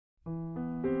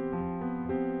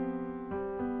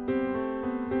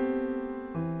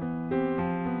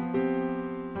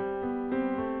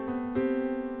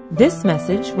This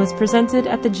message was presented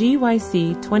at the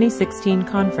GYC 2016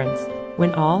 conference,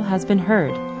 When All Has Been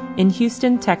Heard, in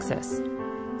Houston, Texas.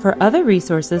 For other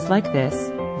resources like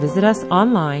this, visit us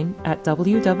online at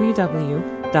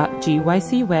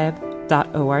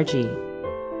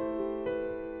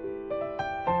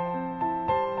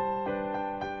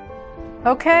www.gycweb.org.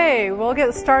 Okay, we'll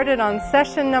get started on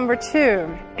session number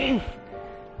 2.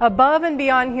 Above and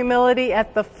beyond humility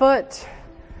at the foot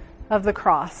of the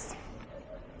cross.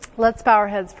 Let's bow our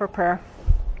heads for prayer.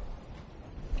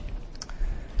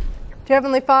 Dear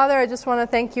Heavenly Father, I just want to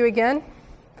thank you again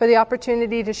for the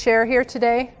opportunity to share here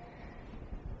today.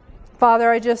 Father,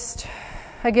 I just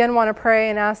again want to pray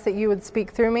and ask that you would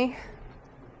speak through me.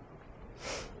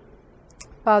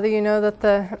 Father, you know that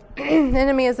the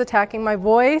enemy is attacking my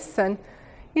voice, and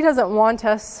he doesn't want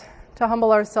us to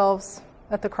humble ourselves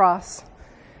at the cross.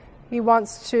 He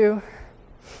wants to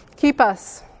keep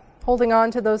us holding on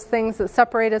to those things that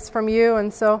separate us from you.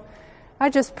 And so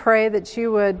I just pray that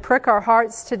you would prick our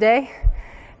hearts today.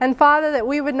 And Father, that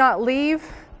we would not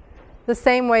leave the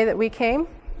same way that we came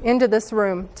into this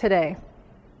room today.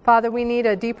 Father, we need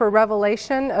a deeper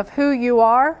revelation of who you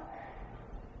are,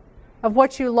 of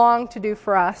what you long to do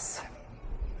for us,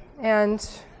 and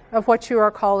of what you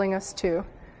are calling us to.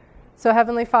 So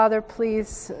Heavenly Father,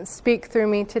 please speak through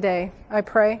me today, I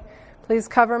pray. Please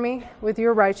cover me with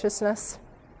your righteousness.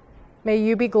 May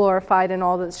you be glorified in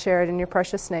all that's shared in your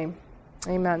precious name.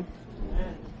 Amen.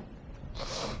 Amen.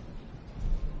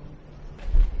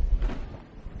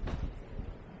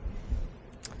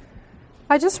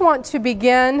 I just want to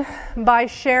begin by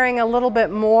sharing a little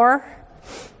bit more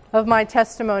of my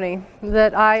testimony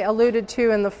that I alluded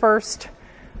to in the first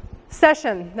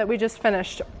session that we just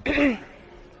finished.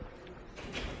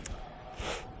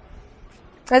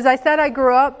 As I said, I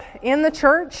grew up in the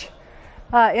church,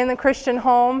 in the Christian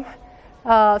home,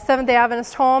 Seventh-day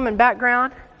Adventist home and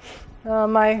background.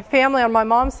 My family on my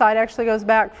mom's side actually goes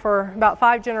back for about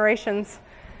 5 generations.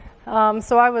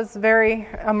 So I was very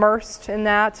immersed in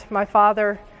that. My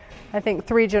father, I think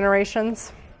 3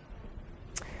 generations.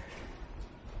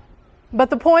 But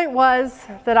the point was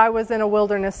that I was in a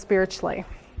wilderness spiritually.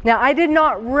 Now, I did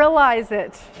not realize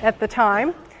it at the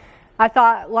time. I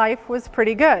thought life was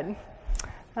pretty good.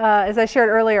 As I shared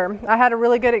earlier, I had a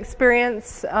really good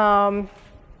experience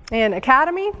in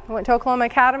Academy. I went to Oklahoma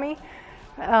Academy,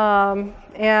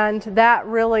 and that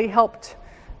really helped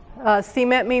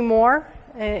cement me more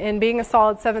in being a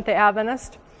solid Seventh-day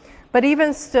Adventist. But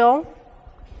even still,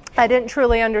 I didn't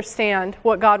truly understand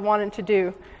what God wanted to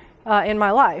do in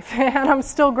my life. And I'm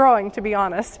still growing, to be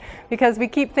honest, because we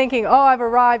keep thinking, oh, I've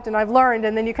arrived and I've learned,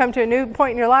 and then you come to a new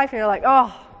point in your life and you're like,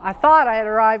 oh, I thought I had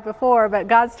arrived before, but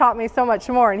God's taught me so much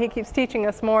more, and He keeps teaching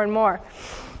us more and more.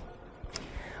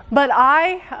 But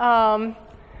I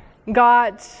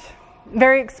got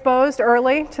very exposed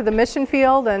early to the mission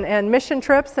field and mission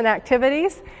trips and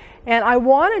activities, and I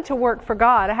wanted to work for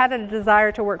God. I had a desire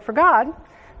to work for God,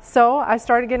 so I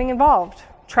started getting involved,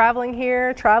 traveling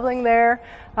here, traveling there,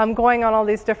 going on all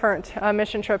these different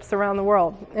mission trips around the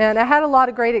world. And I had a lot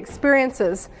of great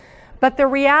experiences. But the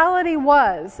reality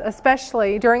was,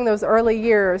 especially during those early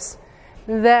years,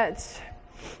 that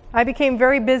I became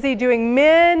very busy doing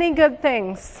many good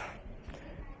things.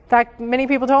 In fact, many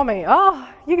people told me, oh,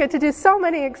 you get to do so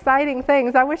many exciting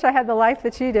things. I wish I had the life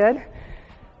that you did.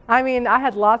 I mean, I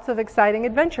had lots of exciting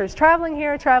adventures, traveling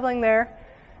here, traveling there,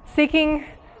 seeking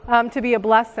to be a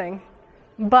blessing,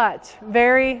 but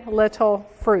very little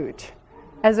fruit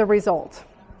as a result.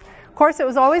 Of course, it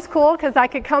was always cool because I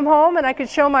could come home and I could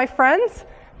show my friends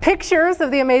pictures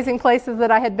of the amazing places that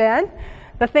I had been,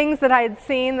 the things that I had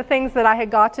seen, the things that I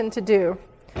had gotten to do.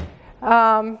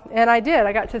 And I did.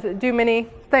 I got to do many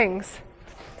things.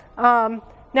 Now,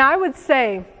 I would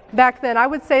say, back then, I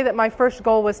would say that my first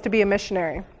goal was to be a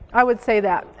missionary. I would say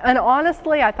that. And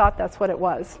honestly, I thought that's what it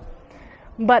was.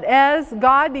 But as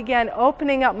God began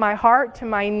opening up my heart to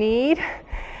my need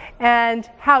and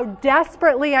how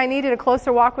desperately I needed a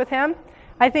closer walk with Him,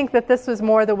 I think that this was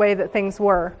more the way that things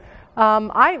were.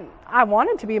 I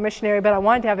wanted to be a missionary, but I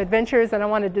wanted to have adventures and I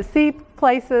wanted to see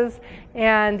places,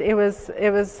 and it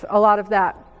was a lot of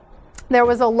that. There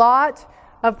was a lot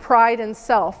of pride and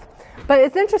self. But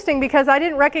it's interesting because I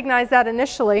didn't recognize that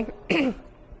initially.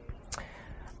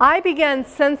 I began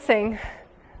sensing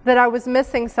that I was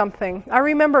missing something. I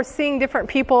remember seeing different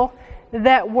people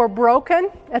that were broken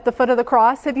at the foot of the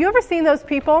cross. Have you ever seen those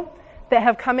people that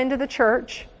have come into the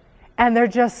church and they're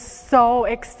just so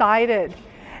excited?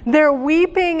 They're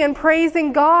weeping and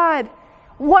praising God,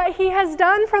 what He has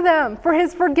done for them, for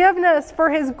His forgiveness, for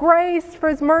His grace, for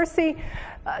His mercy.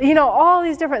 all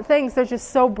these different things. They're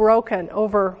just so broken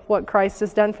over what Christ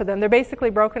has done for them. They're basically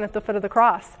broken at the foot of the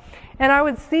cross. And I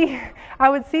would see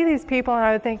these people and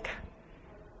I would think,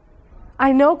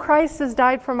 I know Christ has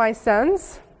died for my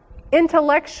sins.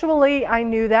 Intellectually, I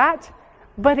knew that,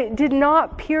 but it did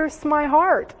not pierce my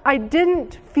heart. I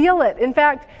didn't feel it. In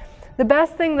fact, the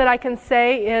best thing that I can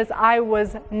say is I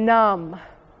was numb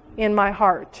in my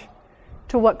heart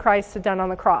to what Christ had done on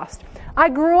the cross. I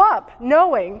grew up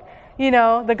knowing,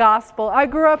 the gospel. I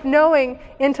grew up knowing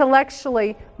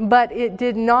intellectually, but it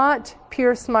did not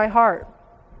pierce my heart.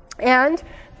 And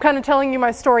I'm kind of telling you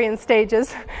my story in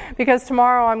stages, because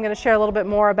tomorrow I'm going to share a little bit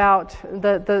more about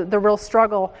the real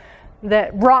struggle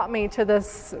that brought me to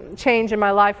this change in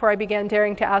my life where I began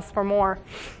daring to ask for more.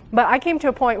 But I came to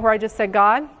a point where I just said,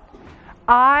 God,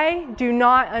 I do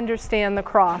not understand the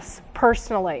cross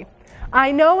personally.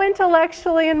 I know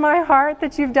intellectually in my heart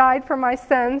that you've died for my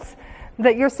sins,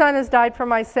 that your son has died for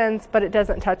my sins, but it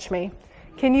doesn't touch me.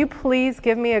 Can you please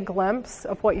give me a glimpse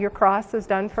of what your cross has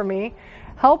done for me?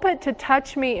 Help it to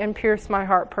touch me and pierce my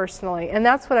heart personally. And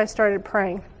that's what I started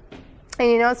praying.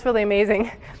 And it's really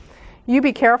amazing. You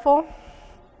be careful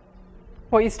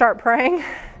what you start praying,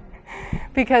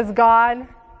 because God,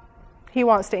 He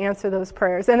wants to answer those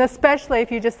prayers. And especially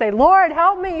if you just say, Lord,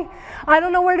 help me. I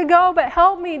don't know where to go, but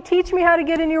help me. Teach me how to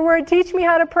get in your word. Teach me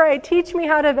how to pray. Teach me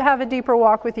how to have a deeper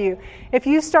walk with you. If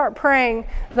you start praying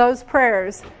those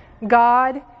prayers,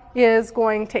 God is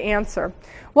going to answer.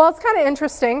 Well, it's kind of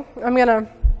interesting. I'm going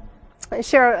to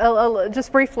share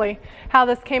just briefly how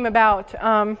this came about.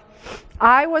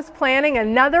 I was planning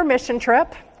another mission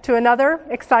trip to another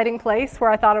exciting place where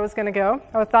I thought I was going to go.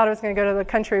 I thought I was going to go to the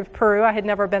country of Peru. I had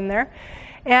never been there.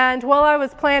 And while I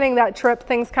was planning that trip,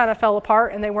 things kind of fell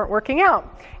apart and they weren't working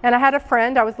out. And I had a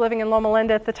friend, I was living in Loma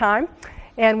Linda at the time,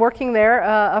 and working there,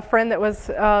 a friend that was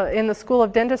in the School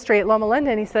of Dentistry at Loma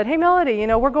Linda, and he said, hey Melody,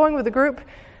 we're going with a group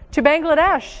to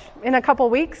Bangladesh in a couple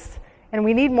weeks, and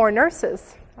we need more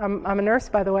nurses. I'm a nurse,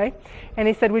 by the way. And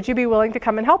he said, would you be willing to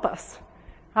come and help us?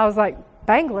 I was like,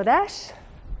 Bangladesh?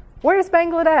 Where's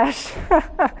Bangladesh?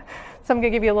 So I'm going to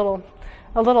give you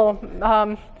a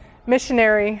little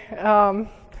missionary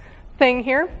thing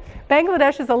here.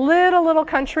 Bangladesh is a little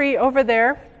country over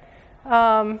there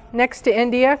next to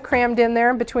India, crammed in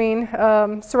there between,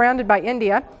 surrounded by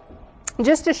India.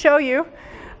 Just to show you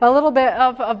a little bit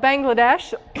of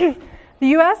Bangladesh, the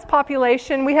U.S.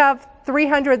 population, we have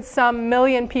 300 some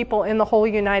million people in the whole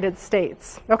United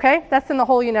States. Okay? That's in the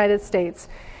whole United States.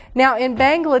 Now in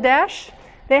Bangladesh,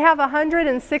 they have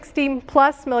 160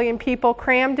 plus million people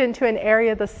crammed into an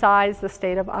area the size of the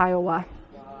state of Iowa.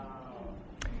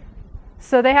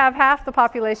 So they have half the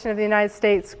population of the United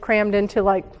States crammed into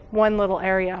like one little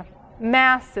area.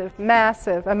 Massive,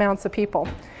 massive amounts of people.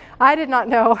 I did not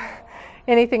know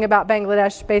anything about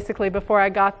Bangladesh basically before I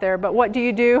got there, but what do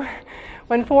you do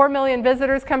when 4 million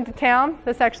visitors come to town?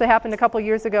 This actually happened a couple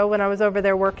years ago when I was over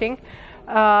there working.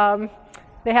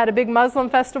 They had a big Muslim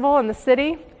festival in the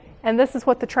city, and this is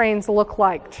what the trains look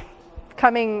like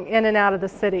coming in and out of the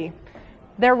city.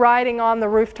 They're riding on the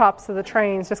rooftops of the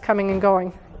trains, just coming and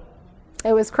going.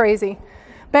 It was crazy.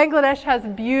 Bangladesh has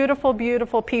beautiful,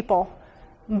 beautiful people,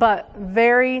 but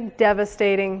very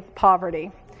devastating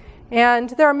poverty. And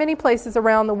there are many places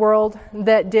around the world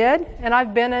that did, and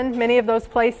I've been in many of those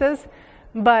places,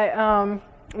 but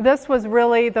this was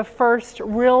really the first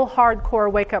real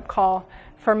hardcore wake-up call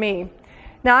for me.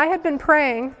 Now, I had been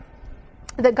praying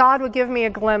that God would give me a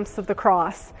glimpse of the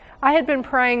cross. I had been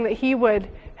praying that He would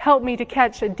help me to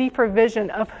catch a deeper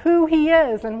vision of who He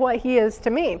is and what He is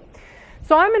to me.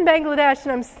 So I'm in Bangladesh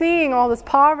and I'm seeing all this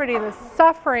poverty and this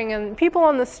suffering and people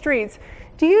on the streets.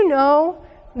 Do you know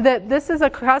that this is a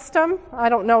custom? I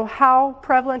don't know how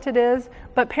prevalent it is,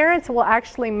 but parents will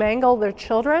actually mangle their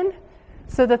children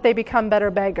so that they become better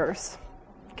beggars.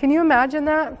 Can you imagine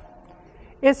that?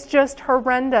 It's just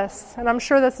horrendous. And I'm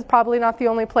sure this is probably not the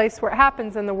only place where it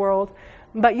happens in the world,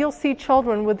 but you'll see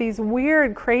children with these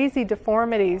weird, crazy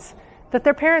deformities that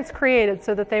their parents created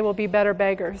so that they will be better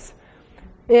beggars.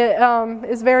 It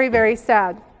is very, very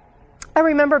sad. I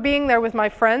remember being there with my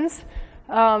friends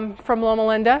from Loma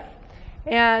Linda,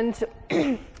 and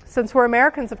since we're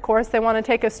Americans, of course, they want to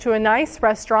take us to a nice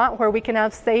restaurant where we can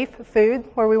have safe food,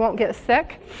 where we won't get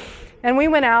sick. And we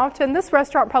went out, and this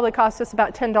restaurant probably cost us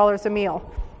about $10 a meal,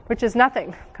 which is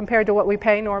nothing compared to what we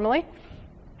pay normally.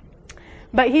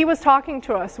 But he was talking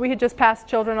to us. We had just passed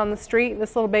children on the street.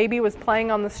 This little baby was playing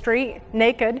on the street,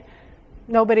 naked.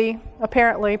 Nobody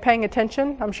apparently paying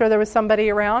attention. I'm sure there was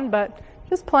somebody around, but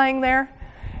just playing there.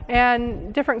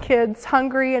 And different kids,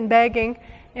 hungry and begging.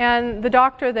 And the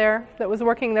doctor there that was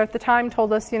working there at the time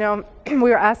told us, we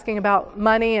were asking about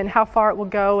money and how far it would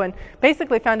go, and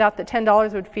basically found out that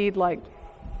 $10 would feed like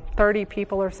 30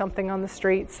 people or something on the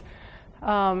streets.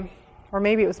 Or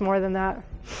maybe it was more than that.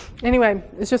 Anyway,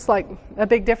 it's just like a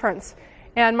big difference.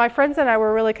 And my friends and I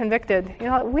were really convicted.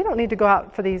 We don't need to go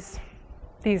out for these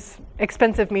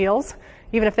expensive meals,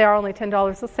 even if they are only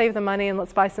 $10. Let's save the money and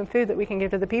let's buy some food that we can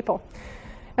give to the people.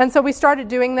 And so we started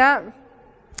doing that,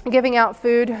 giving out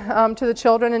food to the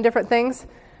children and different things.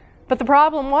 But the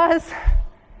problem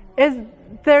is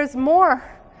there's more.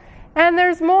 And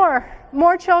there's more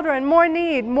children, more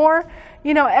need, more,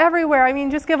 everywhere. I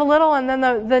mean, just give a little and then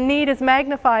the need is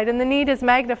magnified and the need is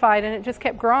magnified, and it just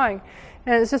kept growing.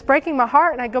 And it's just breaking my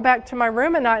heart. And I go back to my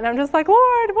room at night and I'm just like,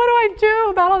 Lord, what do I do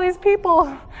about all these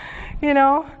people?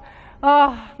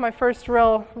 My first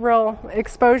real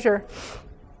exposure.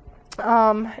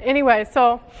 Anyway,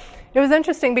 so it was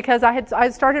interesting because I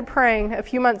had started praying a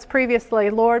few months previously,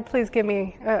 Lord, please give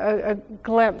me a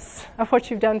glimpse of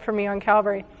what you've done for me on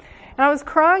Calvary. And I was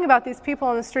crying about these people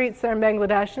on the streets there in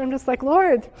Bangladesh, and I'm just like,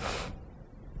 Lord,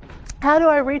 how do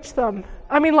I reach them?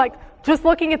 I mean, just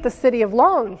looking at the city of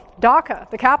Lone, Dhaka,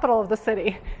 the capital of the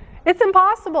city, it's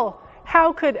impossible.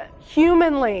 How could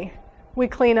humanly we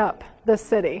clean up this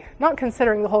city? Not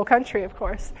considering the whole country, of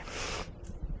course.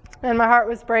 And my heart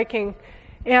was breaking.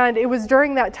 And it was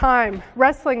during that time,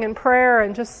 wrestling in prayer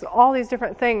and just all these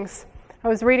different things. I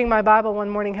was reading my Bible one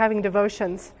morning, having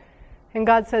devotions. And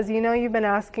God says, you've been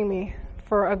asking me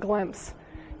for a glimpse.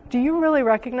 Do you really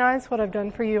recognize what I've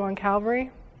done for you on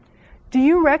Calvary? Do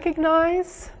you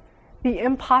recognize the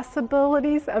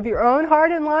impossibilities of your own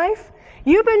heart and life?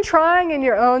 You've been trying in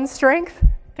your own strength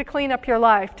to clean up your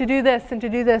life, to do this and to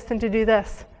do this and to do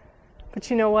this. But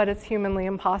you know what? It's humanly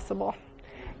impossible.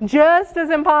 Just as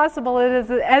impossible as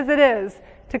it is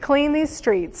to clean these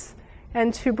streets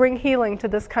and to bring healing to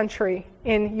this country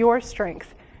in your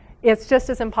strength, it's just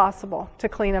as impossible to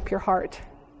clean up your heart.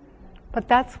 But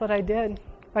that's what I did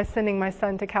by sending my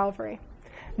son to Calvary.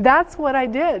 That's what I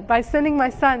did by sending my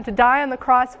son to die on the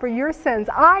cross for your sins.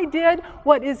 I did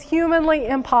what is humanly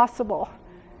impossible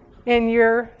in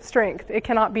your strength. It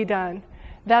cannot be done.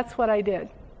 That's what I did.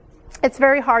 It's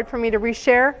very hard for me to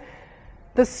reshare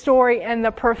the story and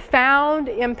the profound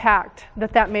impact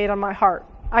that made on my heart.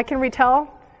 I can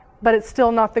retell, but it's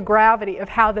still not the gravity of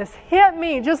how this hit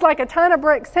me, just like a ton of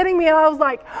bricks hitting me. And I was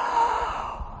like,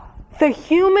 the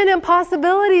human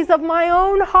impossibilities of my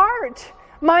own heart,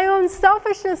 my own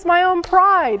selfishness, my own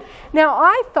pride. Now,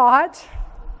 I thought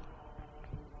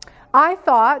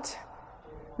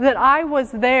that I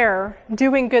was there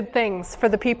doing good things for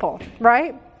the people,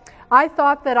 right? I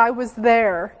thought that I was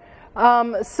there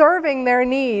serving their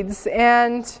needs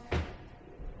and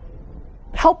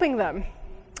helping them.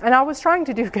 And I was trying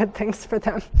to do good things for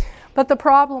them. But the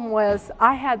problem was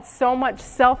I had so much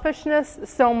selfishness,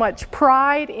 so much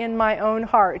pride in my own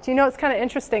heart. It's kind of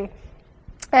interesting.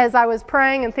 As I was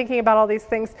praying and thinking about all these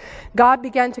things, God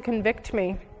began to convict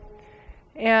me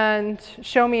and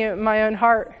show me my own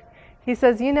heart. He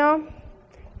says,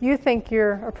 you think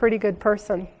you're a pretty good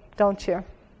person, don't you?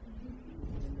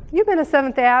 You've been a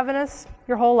Seventh-day Adventist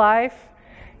your whole life.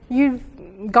 You've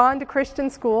gone to Christian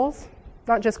schools,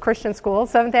 not just Christian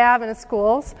schools, Seventh-day Adventist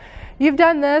schools. You've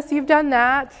done this, you've done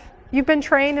that. You've been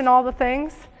trained in all the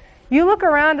things. You look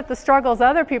around at the struggles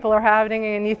other people are having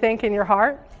and you think in your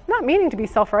heart, not meaning to be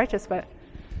self-righteous, but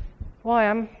boy,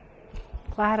 I'm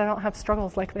glad I don't have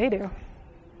struggles like they do.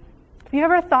 Have you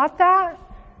ever thought that?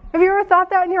 Have you ever thought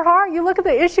that in your heart? You look at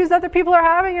the issues other people are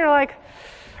having, you're like,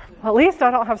 well, at least I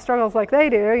don't have struggles like they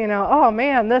do. Oh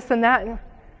man, this and that.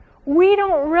 We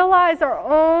don't realize our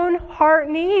own heart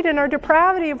need and our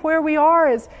depravity of where we are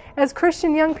as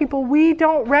Christian young people. We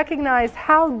don't recognize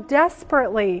how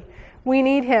desperately we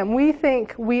need Him. We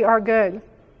think we are good.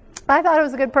 I thought I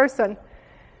was a good person.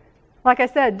 Like I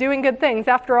said, doing good things.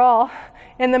 After all,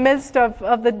 in the midst of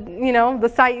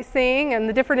the sightseeing and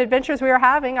the different adventures we were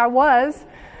having, I was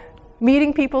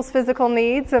meeting people's physical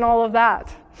needs and all of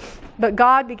that. But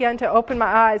God began to open my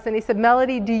eyes and He said,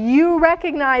 Melody, do you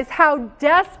recognize how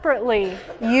desperately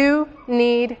you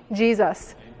need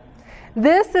Jesus?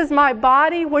 This is my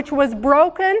body which was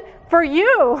broken for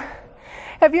you.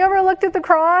 Have you ever looked at the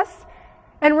cross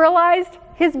and realized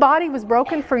His body was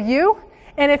broken for you?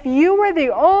 And if you were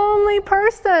the only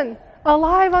person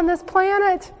alive on this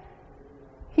planet,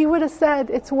 He would have said,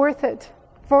 it's worth it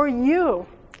for you.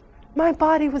 My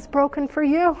body was broken for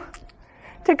you.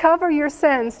 To cover your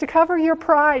sins, to cover your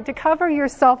pride, to cover your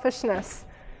selfishness.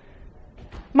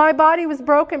 My body was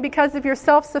broken because of your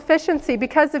self-sufficiency,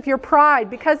 because of your pride,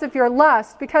 because of your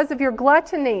lust, because of your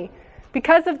gluttony,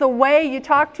 because of the way you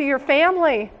talk to your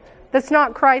family that's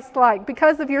not Christ-like,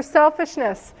 because of your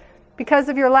selfishness, because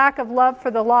of your lack of love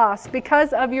for the lost,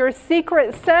 because of your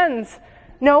secret sins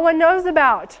no one knows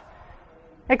about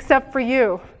except for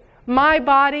you. My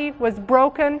body was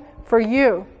broken for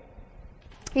you.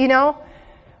 You know,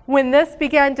 when this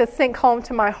began to sink home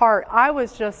to my heart, I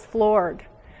was just floored.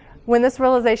 When this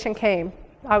realization came,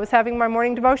 I was having my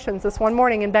morning devotions this one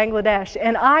morning in Bangladesh,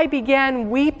 and I began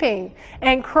weeping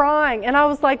and crying, and I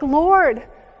was like, Lord,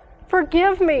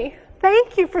 forgive me.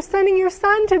 Thank you for sending your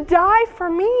Son to die for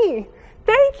me.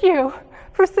 Thank you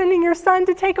for sending your Son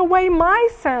to take away my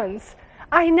sins.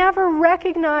 I never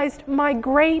recognized my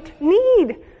great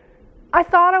need. I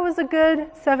thought I was a good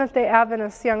Seventh-day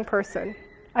Adventist young person.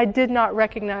 I did not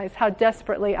recognize how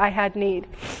desperately I had need.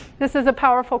 This is a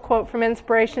powerful quote from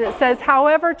Inspiration. It says,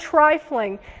 however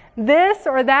trifling this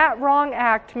or that wrong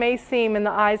act may seem in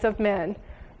the eyes of men,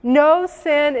 no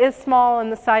sin is small in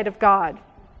the sight of God.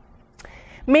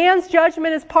 Man's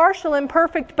judgment is partial and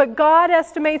imperfect, but God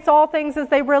estimates all things as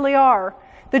they really are.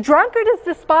 The drunkard is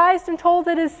despised and told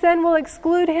that his sin will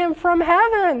exclude him from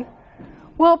heaven.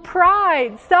 Will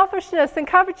pride, selfishness, and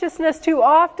covetousness too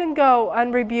often go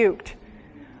unrebuked?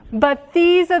 But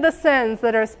these are the sins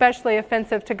that are especially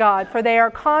offensive to God, for they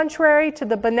are contrary to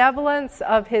the benevolence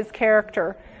of His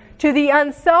character, to the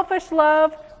unselfish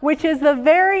love which is the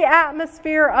very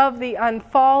atmosphere of the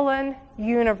unfallen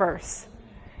universe.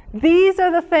 These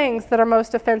are the things that are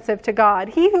most offensive to God.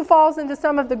 He who falls into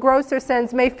some of the grosser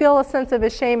sins may feel a sense of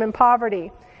his shame and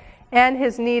poverty and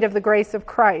his need of the grace of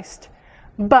Christ.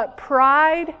 But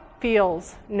pride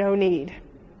feels no need.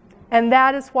 And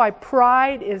that is why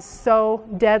pride is so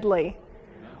deadly.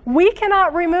 We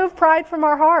cannot remove pride from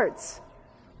our hearts.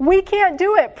 We can't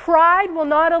do it. Pride will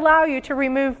not allow you to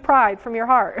remove pride from your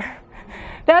heart.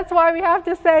 That's why we have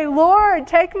to say, Lord,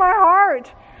 take my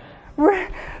heart.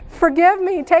 Forgive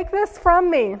me. Take this from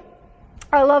me.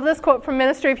 I love this quote from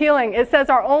Ministry of Healing. It says,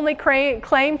 our only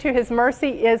claim to His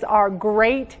mercy is our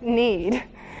great need.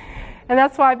 And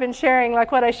that's why I've been sharing,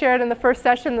 like what I shared in the first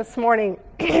session this morning.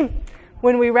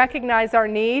 When we recognize our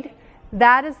need,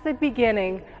 that is the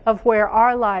beginning of where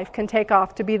our life can take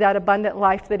off to be that abundant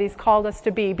life that He's called us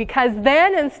to be. Because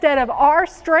then, instead of our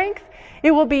strength,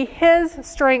 it will be His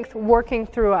strength working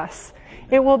through us.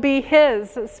 It will be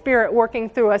His Spirit working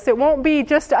through us. It won't be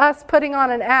just us putting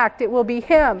on an act. It will be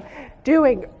Him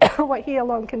doing what He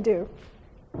alone can do.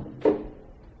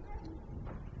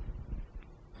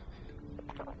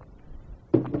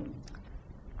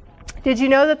 Did you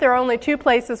know that there are only two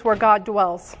places where God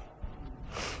dwells?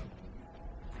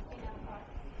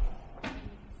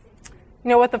 You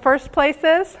know what the first place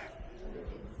is?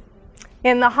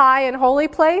 In the high and holy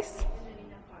place.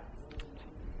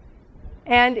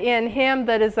 And in Him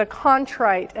that is a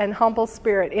contrite and humble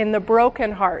spirit, in the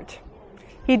broken heart.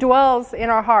 He dwells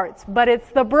in our hearts, but it's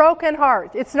the broken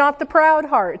heart. It's not the proud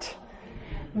heart.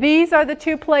 These are the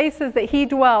two places that He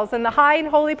dwells, in the high and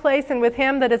holy place, and with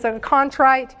Him that is a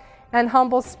contrite and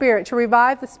humble spirit, to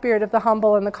revive the spirit of the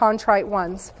humble and the contrite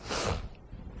ones.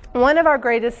 One of our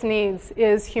greatest needs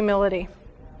is humility.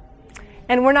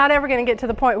 And we're not ever going to get to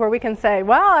the point where we can say,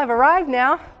 well, I've arrived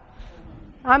now.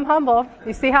 I'm humble.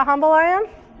 You see how humble I am?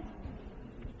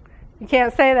 You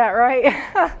can't say that,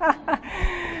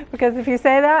 right? Because if you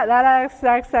say that,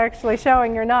 that's actually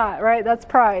showing you're not, right? That's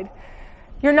pride.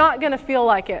 You're not going to feel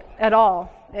like it at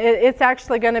all. It's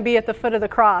actually going to be at the foot of the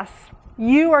cross.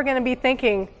 You are going to be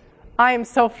thinking, I am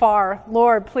so far.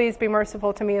 Lord, please be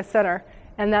merciful to me, a sinner.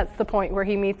 And that's the point where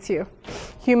He meets you.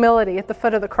 Humility at the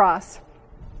foot of the cross.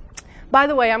 By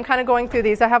the way, I'm kind of going through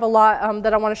these. I have a lot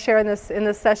that I want to share in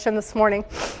this session this morning.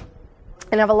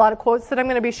 And I have a lot of quotes that I'm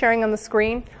going to be sharing on the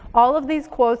screen. All of these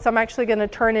quotes I'm actually going to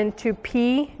turn into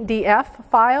PDF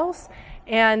files.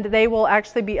 And they will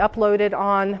actually be uploaded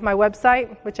on my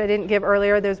website, which I didn't give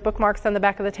earlier. There's bookmarks on the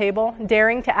back of the table.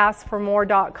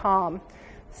 daringtoaskformore.com.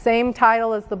 Same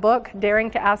title as the book,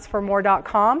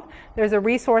 daringtoaskformore.com. There's a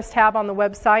resource tab on the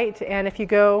website, and if you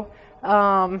go,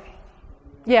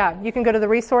 you can go to the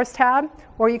resource tab,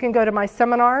 or you can go to my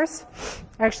seminars.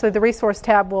 Actually, the resource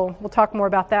tab, we'll talk more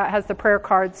about that, it has the prayer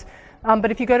cards.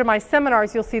 But if you go to my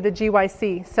seminars, you'll see the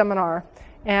GYC seminar,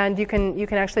 and you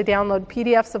can actually download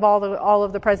PDFs of all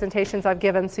of the presentations I've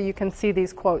given, so you can see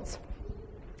these quotes.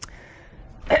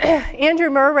 Andrew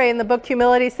Murray in the book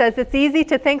Humility says, it's easy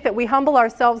to think that we humble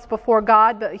ourselves before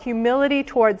God, but humility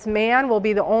towards man will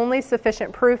be the only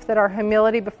sufficient proof that our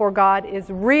humility before God is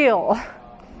real.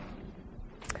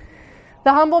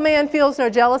 The humble man feels no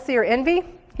jealousy or envy.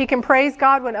 He can praise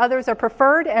God when others are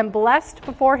preferred and blessed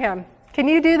before Him. Can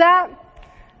you do that?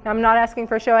 I'm not asking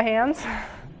for a show of hands.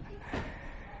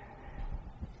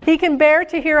 He can bear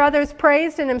to hear others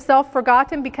praised and himself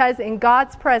forgotten because in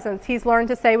God's presence he's learned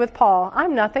to say with Paul,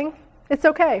 I'm nothing. It's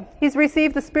okay. He's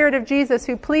received the Spirit of Jesus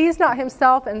who pleased not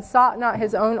himself and sought not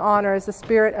his own honor as the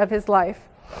Spirit of his life.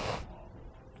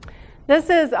 This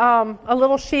is a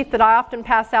little sheet that I often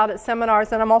pass out at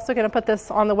seminars, and I'm also going to put this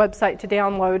on the website to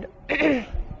download.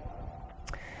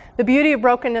 The beauty of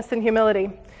brokenness and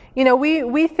humility. You know,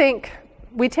 we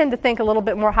tend to think a little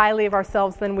bit more highly of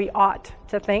ourselves than we ought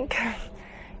to think.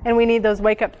 And we need those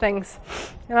wake-up things.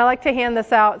 And I like to hand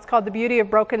this out. It's called The Beauty of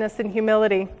Brokenness and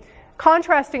Humility.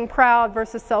 Contrasting proud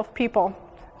versus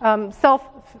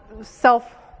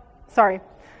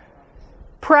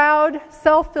proud,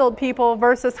 self-filled people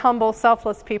versus humble,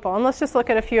 selfless people. And let's just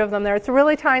look at a few of them there. It's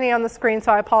really tiny on the screen,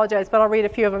 so I apologize, but I'll read a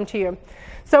few of them to you.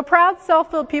 So proud,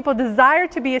 self-filled people desire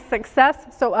to be a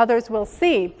success so others will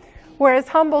see, whereas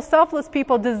humble, selfless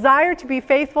people desire to be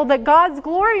faithful that God's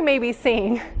glory may be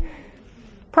seen.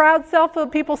 Proud,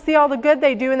 self-filled people see all the good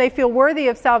they do and they feel worthy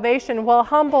of salvation, while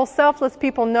humble, selfless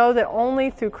people know that only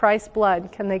through Christ's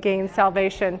blood can they gain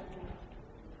salvation.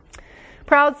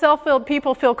 Proud, self-filled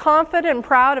people feel confident and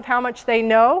proud of how much they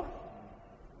know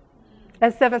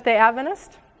as Seventh-day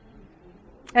Adventists.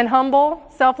 And humble,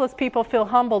 selfless people feel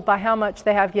humbled by how much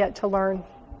they have yet to learn.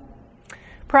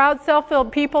 Proud,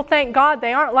 self-filled people thank God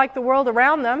they aren't like the world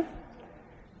around them.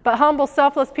 But humble,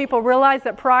 selfless people realize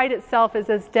that pride itself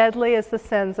is as deadly as the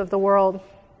sins of the world.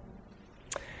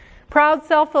 Proud,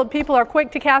 self-filled people are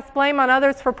quick to cast blame on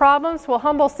others for problems, while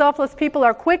humble, selfless people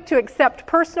are quick to accept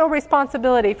personal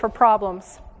responsibility for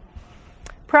problems.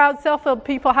 Proud, self-filled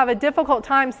people have a difficult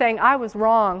time saying, I was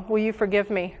wrong, will you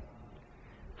forgive me?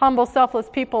 Humble, selfless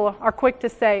people are quick to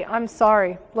say, I'm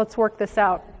sorry, let's work this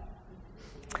out.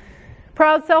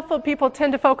 Proud, self-filled people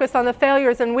tend to focus on the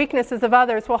failures and weaknesses of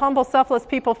others, while humble, selfless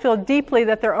people feel deeply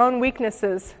their own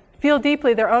weaknesses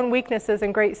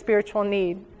and great spiritual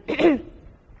need.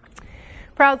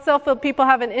 Proud, self-filled people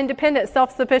have an independent,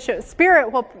 self-sufficient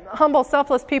spirit, while humble,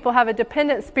 selfless people have a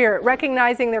dependent spirit,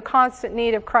 recognizing their constant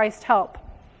need of Christ's help.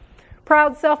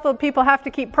 Proud, self-filled people have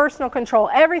to keep personal control.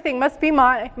 Everything must be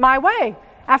my way.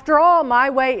 After all,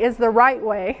 my way is the right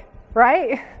way,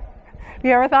 right? Have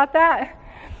you ever thought that?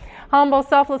 Humble,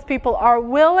 selfless people are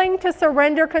willing to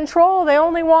surrender control. They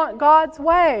only want God's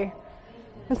way.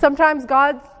 And sometimes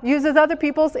God uses other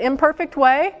people's imperfect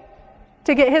way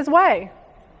to get his way.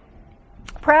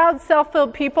 Proud,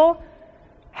 self-filled people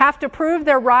have to prove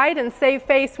they're right and save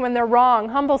face when they're wrong.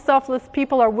 Humble, selfless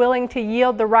people are willing to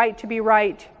yield the right to be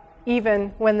right, even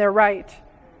when they're right.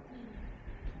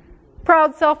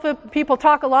 Proud, self-filled people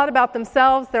talk a lot about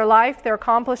themselves, their life, their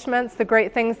accomplishments, the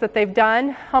great things that they've done.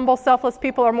 Humble, selfless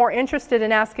people are more interested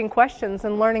in asking questions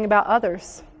and learning about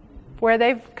others, where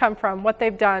they've come from, what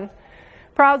they've done.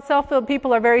 Proud, self-filled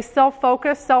people are very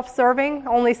self-focused, self-serving,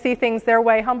 only see things their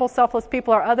way. Humble, selfless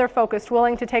people are other-focused,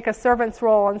 willing to take a servant's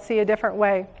role and see a different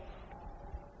way.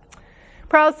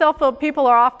 Proud, self-filled people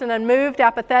are often unmoved,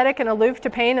 apathetic, and aloof to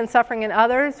pain and suffering in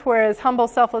others, whereas humble,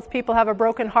 selfless people have a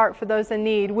broken heart for those in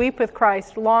need, weep with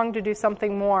Christ, long to do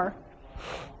something more.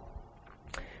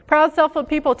 Proud, self-filled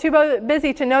people too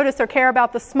busy to notice or care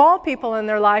about the small people in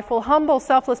their life, while humble,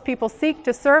 selfless people seek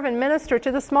to serve and minister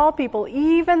to the small people,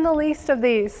 even the least of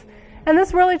these. And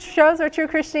this really shows our true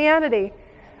Christianity,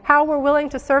 how we're willing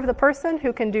to serve the person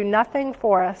who can do nothing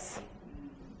for us.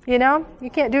 You know, you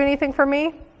can't do anything for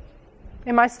me.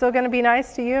 Am I still going to be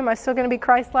nice to you? Am I still going to be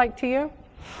Christ-like to you?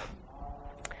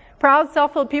 Proud,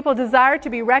 self-filled people desire to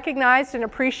be recognized and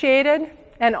appreciated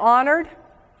and honored,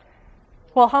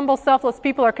 while humble, selfless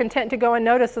people are content to go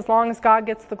unnoticed as long as God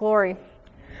gets the glory.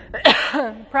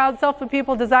 Proud, self-filled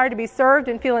people desire to be served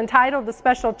and feel entitled to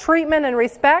special treatment and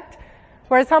respect,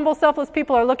 whereas humble, selfless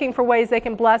people are looking for ways they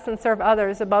can bless and serve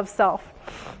others above self.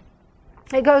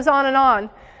 It goes on and on.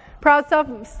 Proud,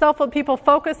 self-filled people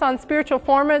focus on spiritual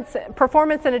performance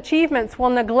and achievements while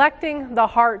neglecting the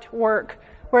heart work,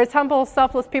 whereas humble,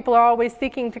 selfless people are always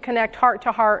seeking to connect heart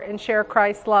to heart and share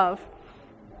Christ's love.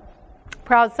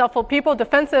 Proud, self-filled people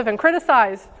defensive and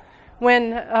criticize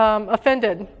when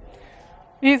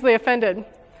easily offended.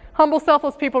 Humble,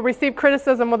 selfless people receive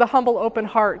criticism with a humble, open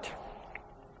heart.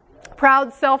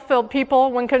 Proud, self-filled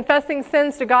people, when confessing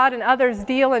sins to God and others,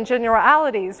 deal in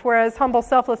generalities, whereas humble,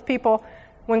 selfless people,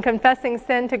 when confessing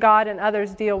sin to God and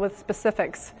others, deal with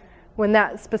specifics, when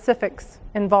that specifics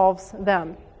involves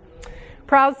them.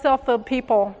 Proud, self-filled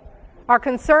people are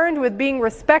concerned with being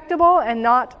respectable and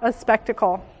not a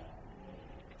spectacle.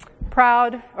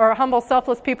 Proud or humble,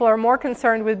 selfless people are more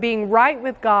concerned with being right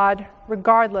with God,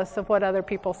 regardless of what other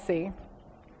people see.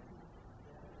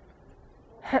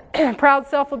 Proud,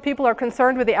 self-filled people are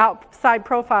concerned with the outside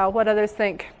profile, what others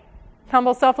think.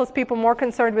 Humble, selfless people more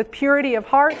concerned with purity of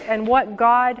heart and what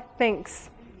God thinks.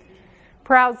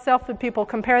 Proud, selfless people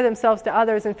compare themselves to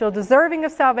others and feel deserving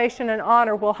of salvation and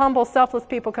honor, while humble, selfless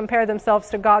people compare themselves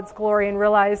to God's glory and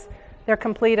realize their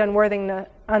complete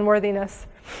unworthiness.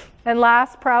 And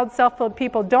last, proud, self-filled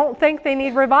people don't think they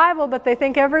need revival, but they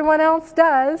think everyone else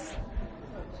does.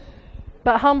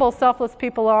 But humble, selfless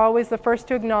people are always the first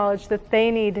to acknowledge that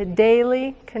they need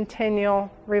daily,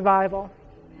 continual revival.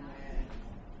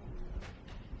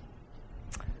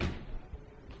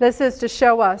 This is to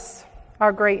show us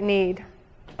our great need.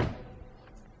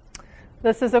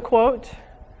 This is a quote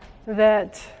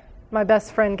that my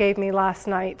best friend gave me last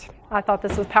night. I thought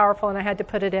this was powerful and I had to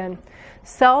put it in.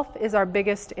 Self is our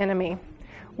biggest enemy.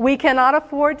 We cannot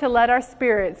afford to let our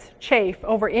spirits chafe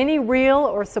over any real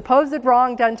or supposed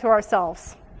wrong done to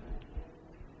ourselves.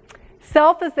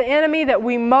 Self is the enemy that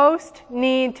we most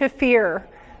need to fear.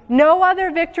 No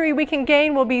other victory we can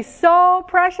gain will be so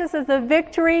precious as the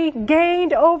victory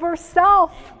gained over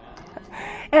self.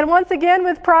 And once again,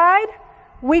 with pride,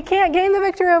 we can't gain the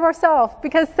victory over self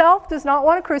because self does not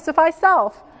want to crucify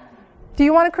self. Do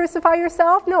you want to crucify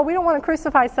yourself? No, we don't want to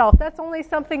crucify self. That's only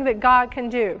something that God can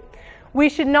do. We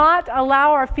should not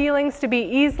allow our feelings to be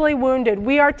easily wounded.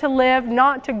 We are to live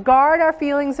not to guard our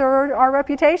feelings or our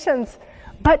reputations,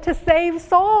 but to save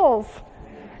souls.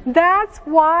 That's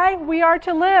why we are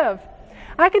to live.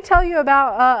 I could tell you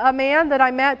about a man that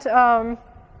I met,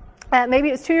 maybe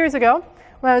it was 2 years ago,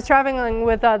 when I was traveling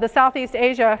with the Southeast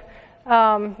Asia,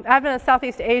 Adventist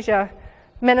Southeast Asia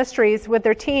Ministries with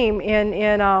their team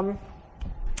in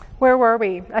where were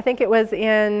we? I think it was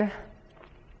in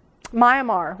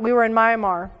Myanmar. We were in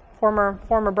Myanmar,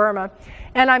 former Burma.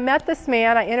 And I met this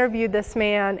man, I interviewed this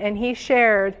man, and he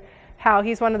shared how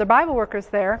he's one of the Bible workers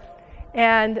there.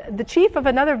 And the chief of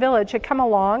another village had come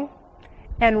along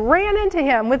and ran into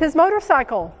him with his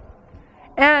motorcycle.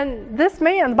 And this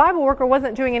man, the Bible worker,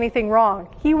 wasn't doing anything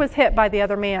wrong. He was hit by the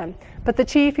other man. But the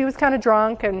chief, he was kind of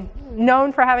drunk and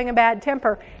known for having a bad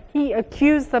temper. He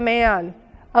accused the man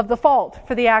of the fault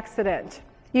for the accident,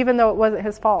 even though it wasn't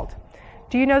his fault.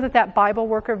 Do you know that that Bible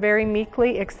worker very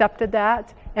meekly accepted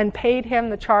that and paid him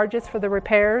the charges for the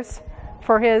repairs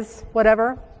for his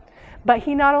whatever? But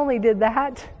he not only did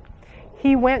that,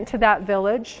 he went to that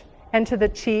village and to the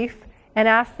chief and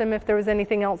asked them if there was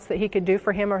anything else that he could do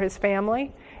for him or his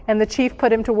family. And the chief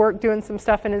put him to work doing some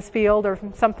stuff in his field or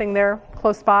something there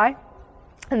close by.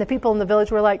 And the people in the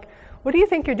village were like, "What do you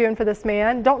think you're doing for this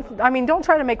man? Don't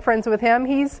try to make friends with him.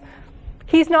 He's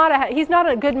not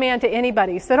a good man to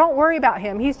anybody. So don't worry about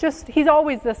him. He's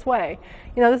always this way."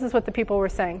 You know, this is what the people were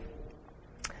saying.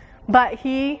 But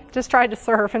he just tried to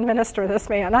serve and minister this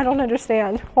man. I don't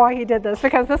understand why he did this,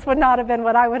 because this would not have been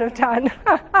what I would have done.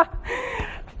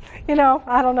 You know,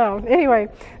 I don't know. Anyway,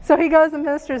 so he goes and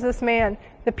ministers this man.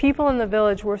 The people in the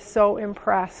village were so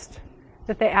impressed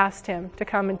that they asked him to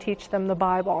come and teach them the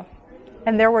Bible.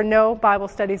 And there were no Bible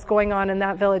studies going on in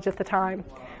that village at the time.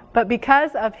 But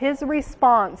because of his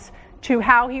response to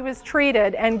how he was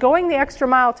treated and going the extra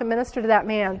mile to minister to that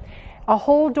man, a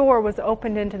whole door was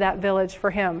opened into that village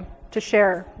for him to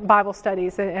share Bible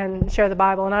studies and share the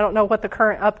Bible. And I don't know what the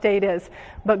current update is,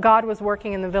 but God was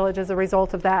working in the village as a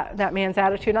result of that man's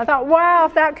attitude. And I thought, wow,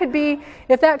 if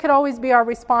that could always be our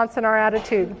response and our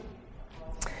attitude.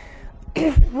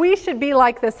 We should be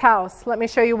like this house. Let me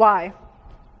show you why.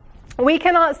 We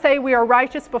cannot say we are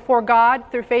righteous before God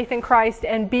through faith in Christ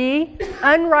and be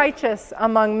unrighteous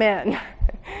among men.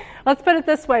 Let's put it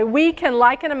this way. We can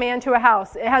liken a man to a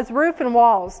house. It has roof and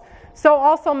walls. So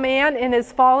also man in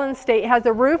his fallen state has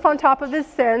a roof on top of his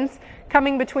sins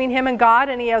coming between him and God,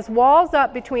 and he has walls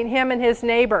up between him and his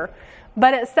neighbor.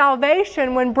 But at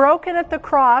salvation, when broken at the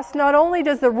cross, not only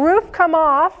does the roof come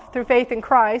off through faith in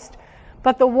Christ,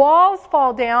 but the walls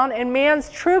fall down, and man's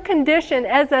true condition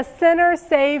as a sinner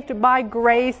saved by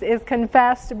grace is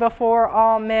confessed before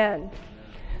all men.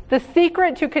 The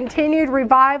secret to continued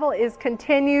revival is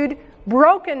continued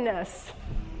brokenness.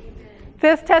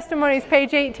 Fifth Testimonies,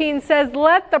 page 18 says,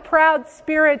 "Let the proud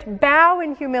spirit bow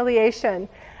in humiliation.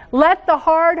 Let the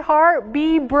hard heart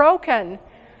be broken.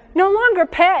 No longer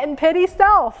pet and pity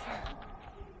self.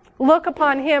 Look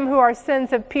upon him who our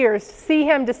sins have pierced. See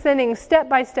him descending step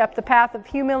by step the path of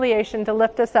humiliation to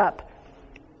lift us up,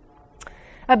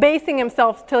 abasing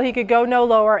himself till he could go no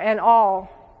lower, and all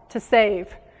to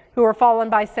save who are fallen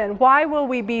by sin. Why will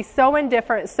we be so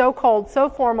indifferent, so cold, so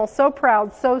formal, so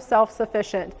proud, so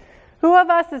self-sufficient? Who of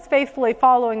us is faithfully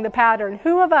following the pattern?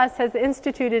 Who of us has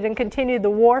instituted and continued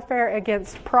the warfare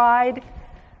against pride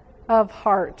of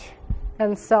heart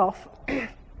and self?"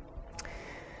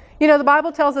 You know, the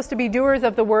Bible tells us to be doers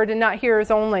of the word and not hearers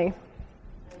only.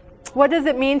 What does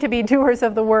it mean to be doers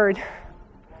of the word?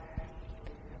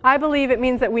 I believe it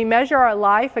means that we measure our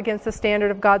life against the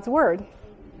standard of God's word.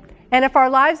 And if our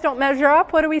lives don't measure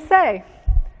up, what do we say?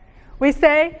 We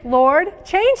say, Lord,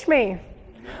 change me.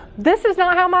 This is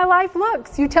not how my life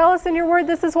looks. You tell us in your word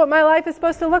this is what my life is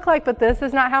supposed to look like, but this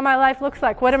is not how my life looks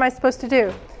like. What am I supposed to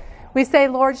do? We say,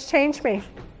 Lord, change me.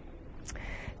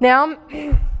 Now,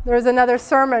 there's another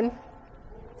sermon.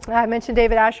 I mentioned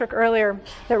David Asscherick earlier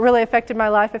that really affected my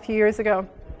life a few years ago.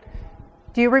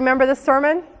 Do you remember the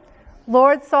sermon?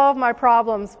 Lord, solve my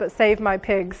problems, but save my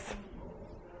pigs.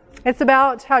 It's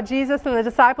about how Jesus and the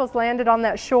disciples landed on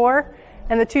that shore,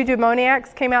 and the two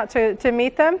demoniacs came out to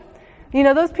meet them. You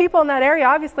know, those people in that area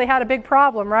obviously had a big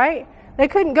problem, right? They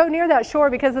couldn't go near that shore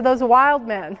because of those wild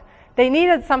men. They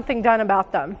needed something done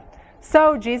about them.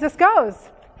 So Jesus goes.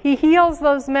 He heals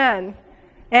those men.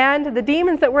 And the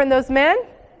demons that were in those men,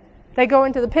 they go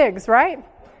into the pigs, right?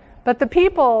 But the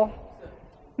people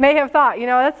may have thought, you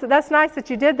know, that's nice that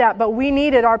you did that, but we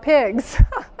needed our pigs.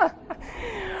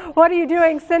 What are you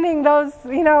doing sending those,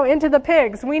 you know, into the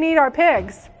pigs? We need our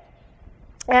pigs.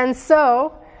 And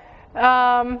so,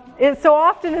 it so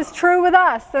often is true with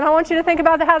us. And I want you to think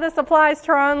about how this applies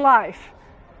to our own life.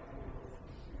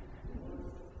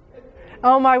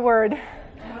 Oh, my word.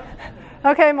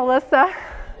 Okay, Melissa.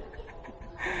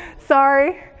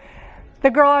 Sorry. The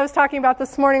girl I was talking about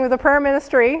this morning with the prayer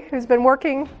ministry, who's been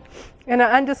working in an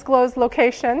undisclosed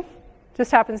location,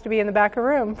 just happens to be in the back of the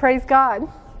room. Praise God.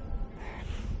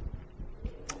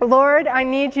 Lord, I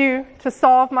need you to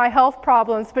solve my health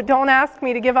problems, but don't ask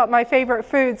me to give up my favorite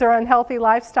foods or unhealthy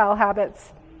lifestyle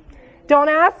habits. Don't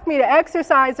ask me to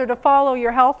exercise or to follow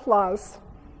your health laws.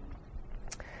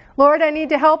 Lord, I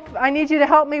need you to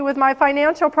help me with my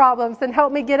financial problems and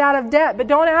help me get out of debt, but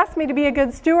don't ask me to be a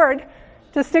good steward,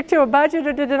 to stick to a budget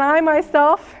or to deny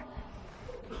myself.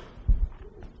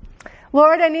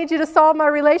 Lord, I need you to solve my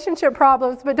relationship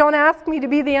problems, but don't ask me to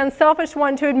be the unselfish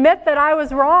one to admit that I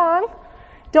was wrong.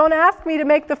 Don't ask me to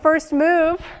make the first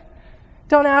move.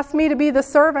 Don't ask me to be the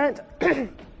servant.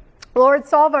 Lord,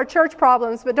 solve our church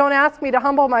problems, but don't ask me to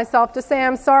humble myself, to say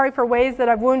I'm sorry for ways that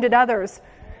I've wounded others.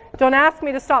 Don't ask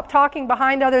me to stop talking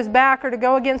behind others' back or to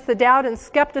go against the doubt and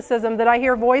skepticism that I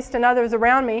hear voiced in others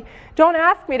around me. Don't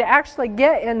ask me to actually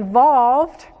get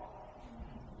involved.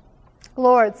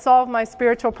 Lord, solve my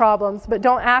spiritual problems, but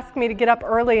don't ask me to get up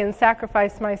early and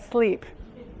sacrifice my sleep.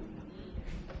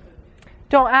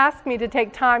 Don't ask me to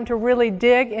take time to really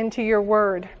dig into your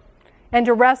word and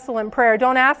to wrestle in prayer.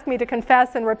 Don't ask me to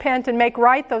confess and repent and make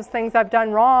right those things I've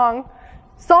done wrong.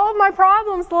 Solve my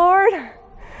problems, Lord.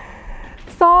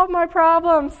 Solve my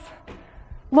problems.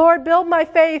 Lord, build my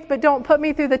faith, but don't put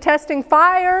me through the testing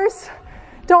fires.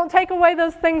 Don't take away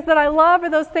those things that I love or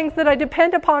those things that I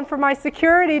depend upon for my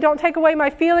security. Don't take away my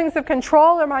feelings of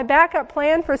control or my backup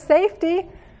plan for safety.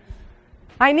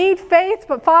 I need faith,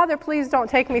 but Father, please don't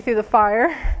take me through the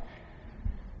fire.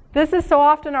 This is so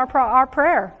often our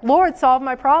prayer. Lord, solve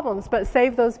my problems, but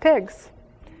save those pigs.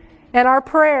 And our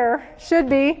prayer should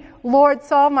be, Lord,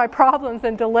 solve my problems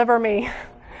and deliver me.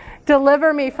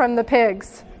 Deliver me from the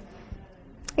pigs.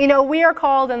 You know, we are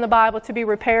called in the Bible to be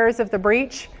repairers of the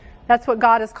breach. That's what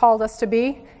God has called us to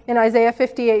be in Isaiah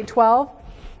 58:12.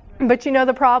 But you know,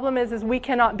 the problem is we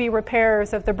cannot be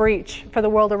repairers of the breach for the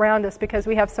world around us because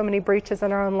we have so many breaches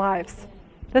in our own lives.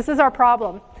 This is our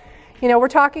problem. You know, we're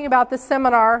talking about this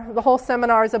seminar, the whole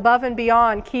seminar is Above and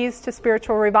Beyond, Keys to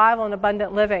Spiritual Revival and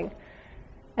Abundant Living.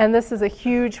 And this is a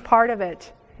huge part of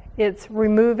it. It's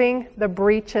removing the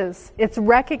breaches. It's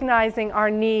recognizing our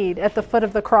need at the foot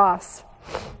of the cross.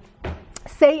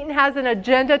 Satan has an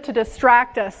agenda to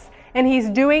distract us, and he's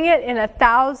doing it in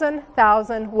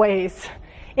 1,000 ways.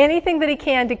 Anything that he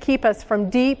can to keep us from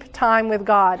deep time with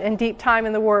God and deep time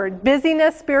in the Word.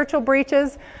 Busyness, spiritual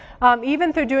breaches,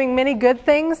 even through doing many good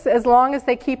things, as long as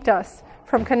they keep us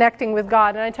from connecting with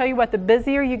God. And I tell you what, the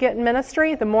busier you get in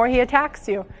ministry, the more he attacks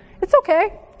you. It's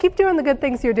okay. Keep doing the good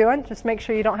things you're doing. Just make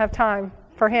sure you don't have time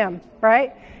for him,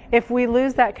 right? If we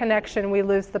lose that connection, we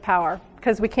lose the power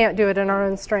because we can't do it in our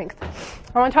own strength.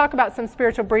 I want to talk about some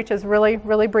spiritual breaches really,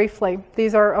 really briefly.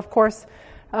 These are, of course,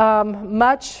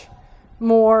 much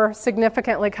more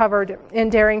significantly covered in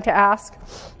Daring to Ask.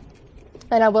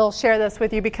 And I will share this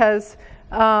with you because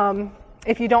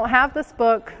if you don't have this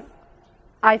book,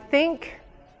 I think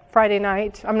Friday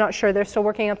night, I'm not sure, they're still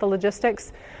working out the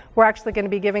logistics, we're actually going to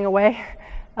be giving away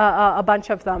a bunch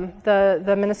of them.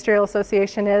 The Ministerial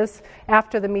Association is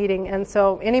after the meeting, and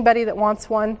so anybody that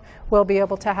wants one will be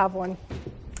able to have one.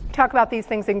 Talk about these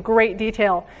things in great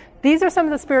detail. These are some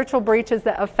of the spiritual breaches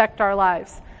that affect our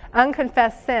lives.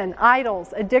 unconfessed sin,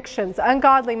 idols, addictions,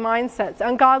 ungodly mindsets,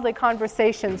 ungodly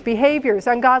conversations, behaviors,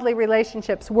 ungodly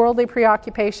relationships, worldly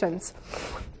preoccupations.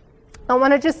 I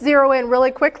want to just zero in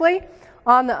really quickly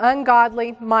on the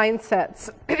ungodly mindsets.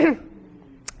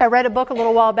 I read a book a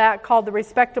little while back called The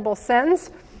Respectable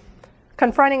Sins,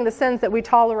 confronting the sins that we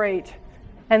tolerate.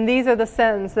 And these are the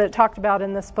sins that it talked about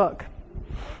in this book.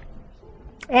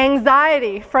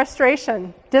 Anxiety,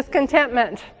 frustration,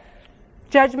 discontentment,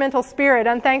 judgmental spirit,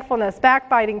 unthankfulness,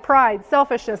 backbiting, pride,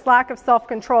 selfishness, lack of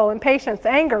self-control, impatience,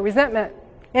 anger, resentment,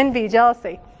 envy,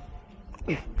 jealousy.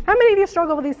 How many of you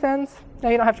struggle with these sins? No,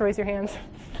 you don't have to raise your hands.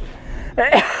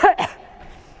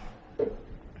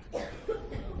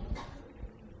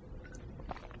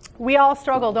 We all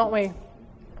struggle, don't we?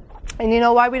 And you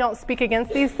know why we don't speak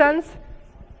against these sins?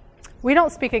 We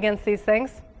don't speak against these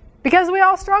things because we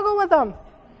all struggle with them.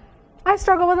 I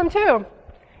struggle with them too.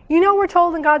 You know we're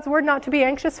told in God's Word not to be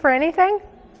anxious for anything?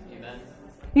 Amen.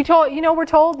 You know we're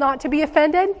told not to be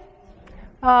offended?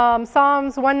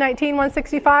 Psalms 119,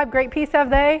 165, great peace have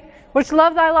they, which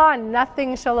love thy law, and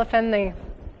nothing shall offend thee.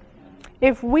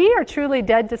 If we are truly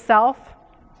dead to self,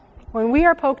 when we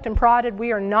are poked and prodded,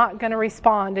 we are not going to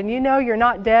respond. And you know you're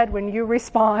not dead when you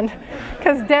respond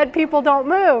because dead people don't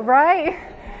move, right?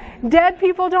 Dead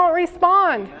people don't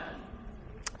respond.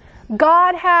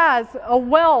 God has a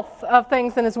wealth of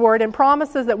things in His Word and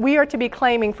promises that we are to be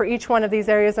claiming for each one of these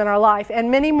areas in our life and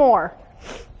many more.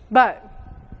 But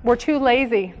we're too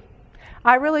lazy.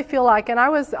 I really feel like, and I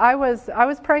was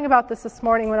praying about this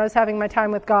morning when I was having my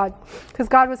time with God, because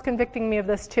God was convicting me of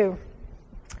this too.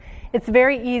 It's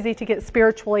very easy to get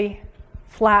spiritually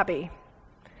flabby,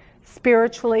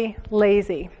 spiritually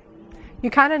lazy.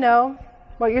 You kind of know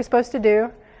what you're supposed to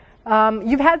do.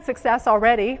 You've had success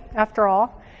already, after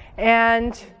all.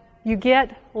 And you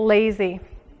get lazy.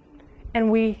 And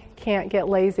we can't get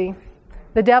lazy.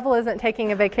 The devil isn't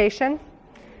taking a vacation.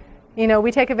 You know,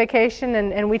 we take a vacation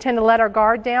and we tend to let our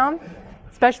guard down,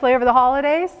 especially over the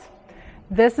holidays.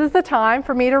 This is the time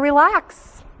for me to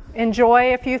relax.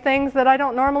 Enjoy a few things that I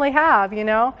don't normally have, you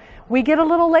know. We get a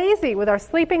little lazy with our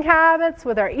sleeping habits,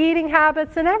 with our eating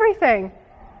habits and everything.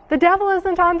 The devil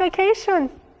isn't on vacation.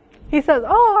 He says,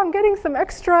 oh, I'm getting some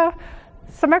extra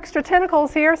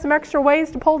tentacles here, some extra ways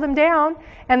to pull them down.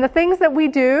 And the things that we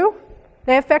do,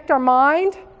 they affect our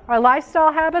mind, our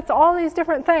lifestyle habits, all these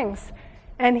different things.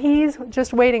 And he's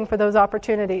just waiting for those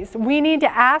opportunities. We need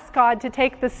to ask God to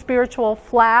take the spiritual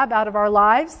flab out of our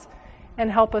lives and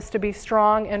help us to be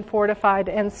strong and fortified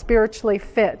and spiritually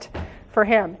fit for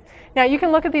Him. Now, you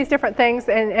can look at these different things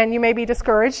and you may be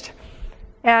discouraged.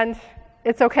 And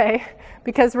it's okay,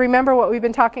 because remember what we've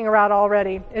been talking about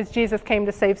already, is Jesus came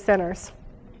to save sinners.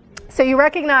 So you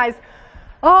recognize,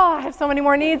 oh, I have so many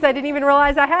more needs I didn't even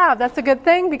realize I have. That's a good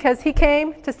thing, because He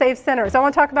came to save sinners. I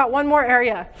want to talk about one more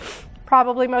area.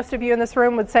 Probably most of you in this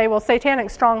room would say, well, satanic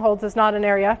strongholds is not an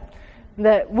area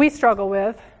that we struggle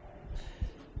with.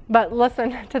 But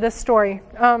listen to this story.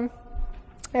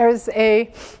 There's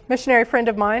a missionary friend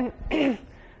of mine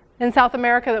in South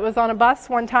America that was on a bus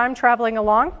one time traveling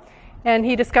along, and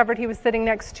he discovered he was sitting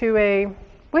next to a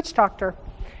witch doctor.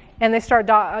 And they started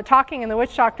talking, and the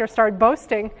witch doctor started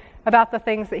boasting about the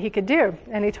things that he could do.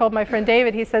 And he told my friend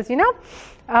David, he says, you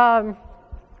know,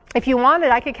 if you wanted,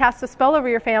 I could cast a spell over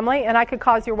your family, and I could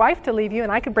cause your wife to leave you,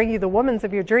 and I could bring you the woman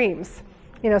of your dreams.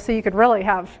 You know, so you could really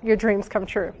have your dreams come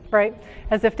true, right?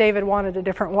 As if David wanted a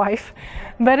different wife.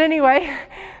 But anyway,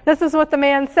 this is what the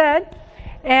man said.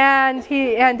 And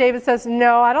David says,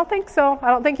 no, I don't think so. I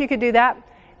don't think you could do that.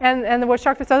 And the witch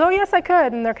doctor says, oh, yes, I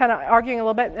could. And they're kind of arguing a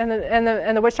little bit.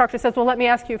 And the witch doctor says, well, let me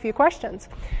ask you a few questions.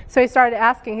 So he started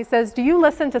asking. He says, do you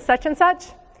listen to such and such?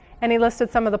 And he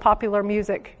listed some of the popular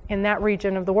music in that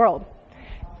region of the world.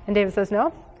 And David says,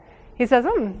 no. He says,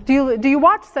 do you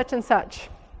watch such and such?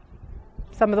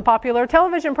 Some of the popular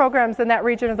television programs in that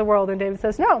region of the world. And David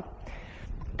says, no.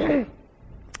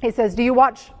 He says, do you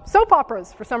watch soap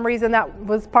operas? For some reason, that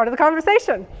was part of the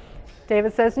conversation.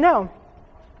 David says, no.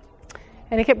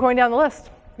 And he kept going down the list.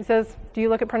 He says, do you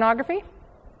look at pornography?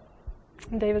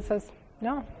 And David says,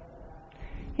 no.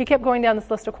 He kept going down this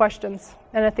list of questions.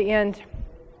 And at the end,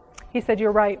 he said,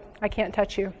 you're right. I can't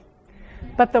touch you.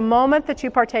 But the moment that you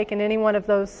partake in any one of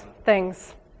those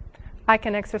things, I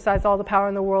can exercise all the power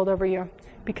in the world over you,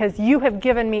 because you have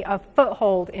given me a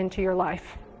foothold into your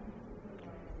life.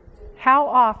 How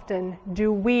often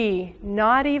do we,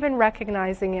 not even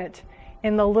recognizing it,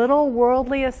 in the little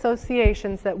worldly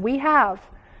associations that we have,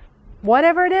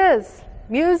 whatever it is,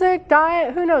 music,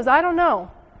 diet, who knows, I don't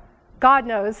know. God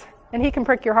knows, and He can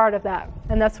prick your heart of that.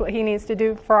 And that's what He needs to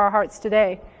do for our hearts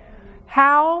today.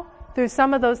 How through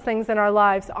some of those things in our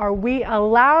lives, are we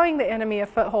allowing the enemy a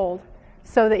foothold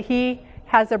so that he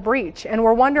has a breach? And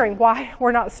we're wondering why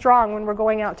we're not strong when we're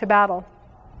going out to battle.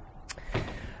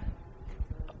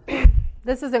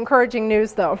 This is encouraging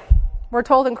news, though. We're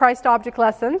told in Christ Object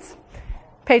Lessons,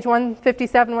 page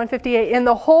 157, 158, in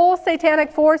the whole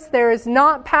satanic force there is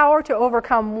not power to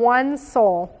overcome one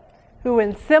soul who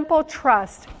in simple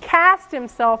trust cast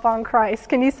himself on Christ.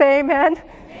 Can you say amen?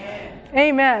 Amen.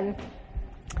 Amen.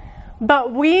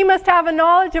 But we must have a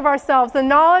knowledge of ourselves, a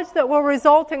knowledge that will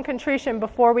result in contrition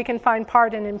before we can find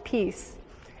pardon and peace.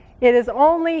 It is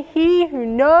only he who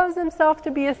knows himself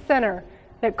to be a sinner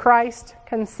that Christ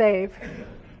can save.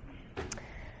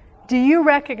 Do you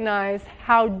recognize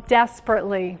how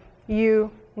desperately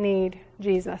you need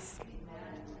Jesus?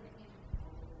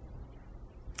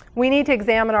 We need to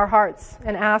examine our hearts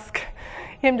and ask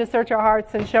him to search our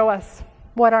hearts and show us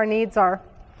what our needs are.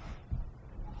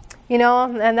 You know,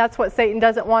 and that's what Satan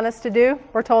doesn't want us to do.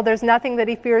 We're told there's nothing that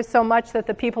he fears so much that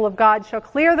the people of God shall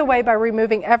clear the way by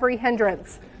removing every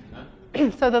hindrance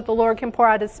so that the Lord can pour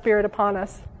out his Spirit upon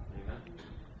us.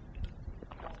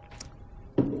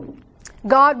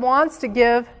 God wants to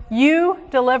give you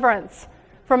deliverance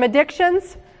from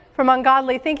addictions, from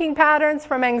ungodly thinking patterns,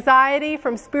 from anxiety,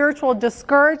 from spiritual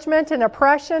discouragement and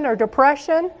oppression or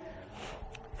depression,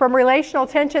 from relational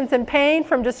tensions and pain,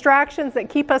 from distractions that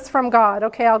keep us from God.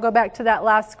 Okay, I'll go back to that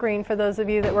last screen for those of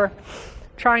you that were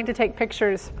trying to take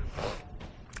pictures.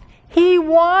 He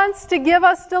wants to give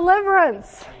us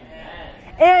deliverance.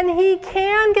 And he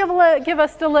can give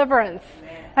us deliverance.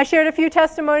 I shared a few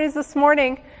testimonies this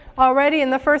morning already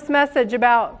in the first message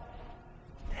about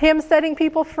him setting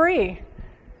people free.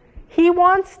 He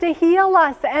wants to heal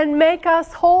us and make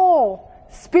us whole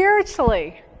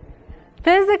spiritually,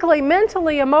 physically,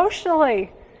 mentally,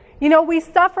 emotionally. You know, we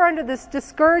suffer under this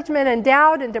discouragement and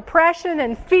doubt and depression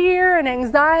and fear and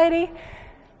anxiety.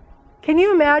 Can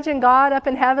you imagine God up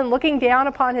in heaven looking down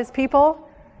upon his people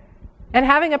and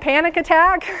having a panic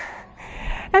attack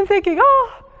and thinking,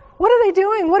 oh, what are they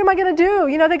doing? What am I going to do?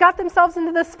 You know, they got themselves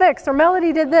into this fix, or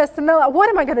Melody did this. What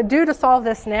am I going to do to solve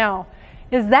this now?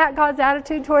 Is that God's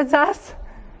attitude towards us?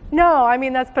 No, I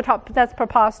mean, that's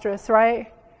preposterous,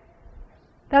 right?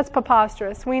 That's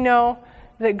preposterous. We know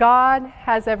that God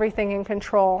has everything in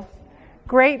control.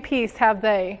 Great peace have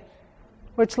they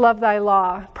which love thy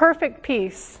law. Perfect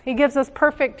peace. He gives us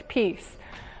perfect peace,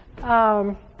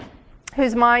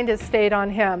 whose mind is stayed on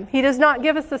him. He does not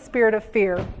give us the spirit of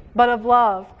fear, but of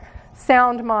love,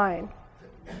 sound mind.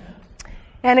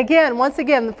 And again, once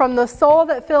again, from the soul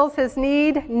that fills his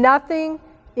need, nothing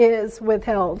is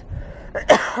withheld.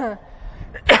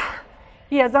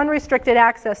 He has unrestricted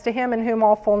access to him in whom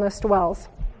all fullness dwells.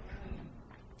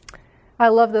 I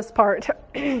love this part.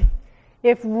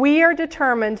 If we are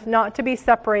determined not to be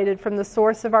separated from the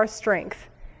source of our strength,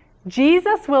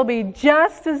 Jesus will be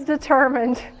just as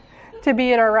determined to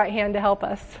be at our right hand to help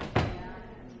us.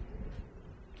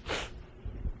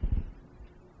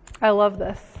 I love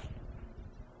this.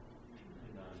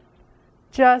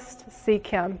 Just seek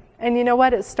him. And you know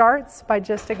what? It starts by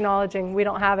just acknowledging we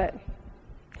don't have it.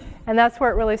 And that's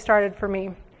where it really started for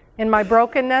me. In my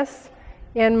brokenness,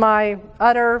 in my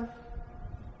utter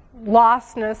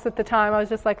lostness at the time, I was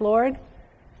just like, Lord,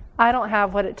 I don't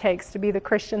have what it takes to be the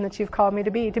Christian that you've called me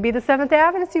to be the Seventh-day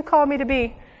Adventist you've called me to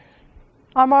be.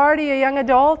 I'm already a young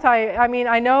adult. I mean,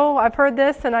 I know I've heard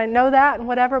this and I know that and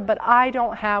whatever, but I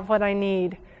don't have what I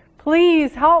need.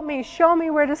 Please help me. Show me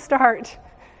where to start.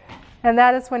 And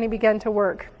that is when he began to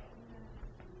work.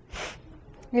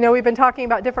 You know, we've been talking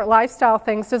about different lifestyle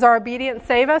things. Does our obedience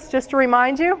save us? Just to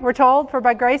remind you, we're told, for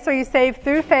by grace are you saved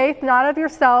through faith, not of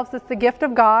yourselves. It's the gift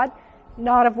of God,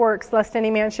 not of works, lest any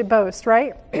man should boast,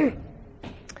 right?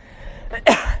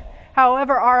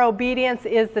 However, our obedience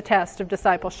is the test of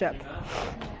discipleship.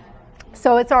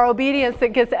 So it's our obedience that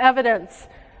gives evidence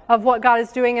of what God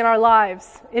is doing in our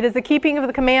lives. It is the keeping of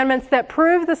the commandments that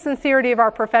prove the sincerity of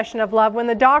our profession of love. When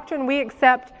the doctrine we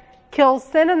accept kills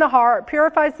sin in the heart,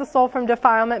 purifies the soul from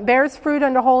defilement, bears fruit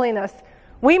unto holiness,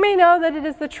 we may know that it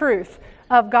is the truth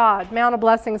of God. Mount of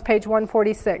Blessings, page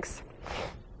 146.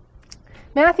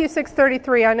 Matthew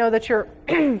 6:33, I know that you're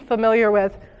familiar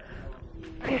with.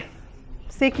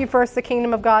 Seek ye first the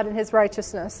kingdom of God and his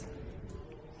righteousness.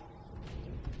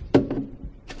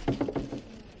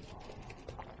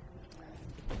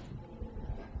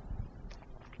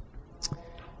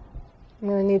 I'm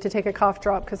going to need to take a cough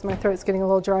drop because my throat's getting a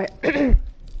little dry.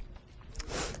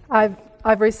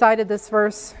 I've recited this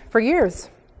verse for years.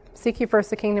 Seek ye first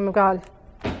the kingdom of God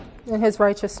and his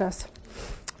righteousness.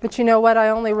 But you know what? I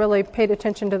only really paid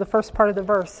attention to the first part of the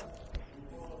verse.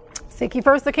 Seek ye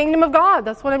first the kingdom of God.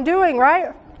 That's what I'm doing,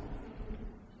 right?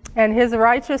 And His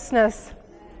righteousness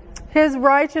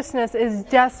is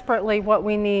desperately what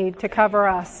we need to cover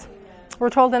us.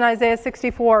 We're told in Isaiah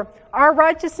 64, our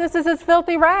righteousness is as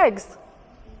filthy rags.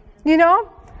 You know,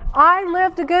 I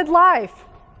lived a good life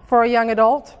for a young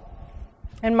adult.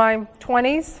 In my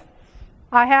 20s,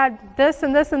 I had this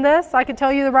and this and this. I could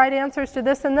tell you the right answers to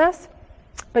this and this.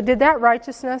 But did that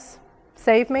righteousness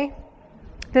save me?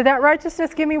 Did that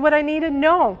righteousness give me what I needed?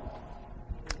 No.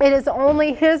 It is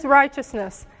only His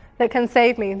righteousness that can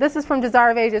save me. This is from Desire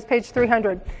of Ages, page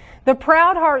 300. The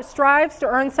proud heart strives to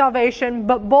earn salvation,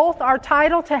 but both our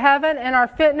title to heaven and our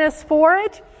fitness for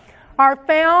it are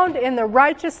found in the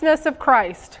righteousness of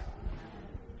Christ.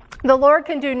 The Lord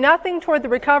can do nothing toward the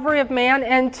recovery of man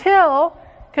until,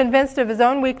 convinced of his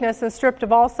own weakness and stripped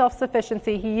of all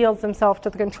self-sufficiency, he yields himself to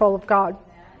the control of God.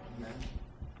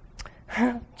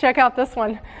 Check out this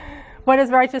one. What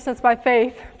is righteousness by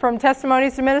faith? From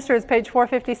Testimonies to Ministers, page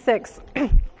 456.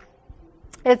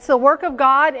 It's the work of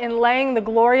God in laying the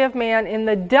glory of man in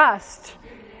the dust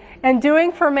and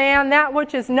doing for man that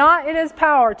which is not in his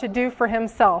power to do for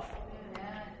himself.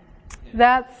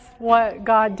 That's what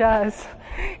God does.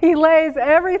 He lays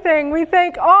everything. We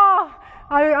think, oh,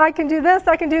 I can do this,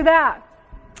 I can do that.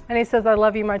 And He says, I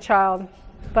love you, my child.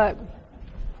 But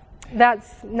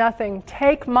that's nothing.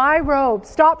 Take my robe.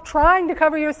 Stop trying to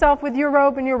cover yourself with your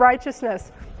robe and your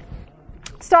righteousness.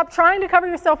 Stop trying to cover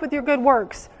yourself with your good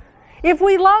works. If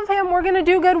we love Him, we're going to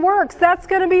do good works. That's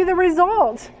going to be the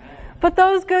result. But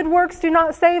those good works do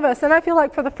not save us. And I feel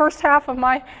like for the first half of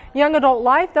my young adult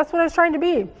life, that's what I was trying to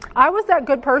be. I was that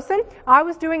good person. I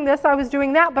was doing this, I was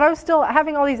doing that, but I was still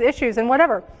having all these issues and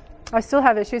whatever. I still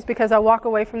have issues because I walk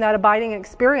away from that abiding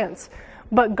experience.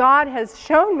 But God has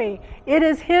shown me it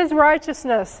is His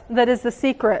righteousness that is the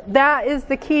secret. That is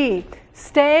the key.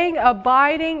 Staying,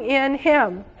 abiding in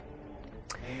Him.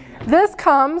 This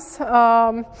comes,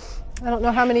 I don't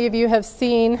know how many of you have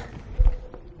seen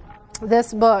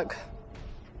this book.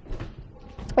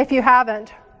 If you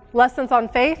haven't, Lessons on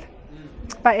Faith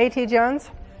by A.T. Jones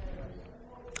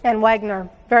and Wagner.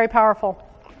 Very powerful.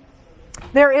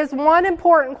 There is one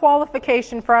important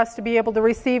qualification for us to be able to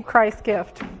receive Christ's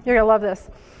gift. You're going to love this.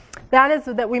 That is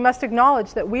that we must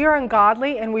acknowledge that we are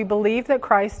ungodly and we believe that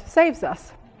Christ saves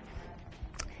us.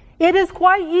 It is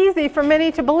quite easy for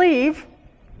many to believe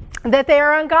that they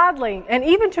are ungodly and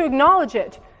even to acknowledge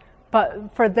it.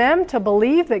 But for them to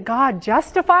believe that God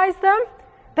justifies them,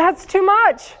 that's too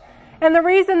much. And the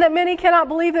reason that many cannot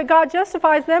believe that God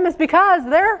justifies them is because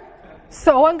they're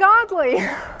so ungodly.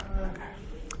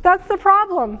 That's the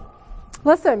problem.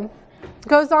 Listen, it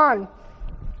goes on.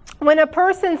 When a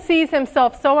person sees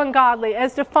himself so ungodly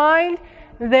as to find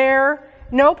there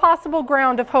no possible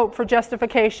ground of hope for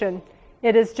justification,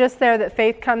 it is just there that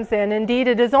faith comes in. Indeed,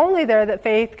 it is only there that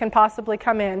faith can possibly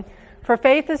come in. For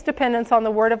faith is dependence on the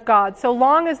Word of God. So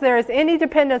long as there is any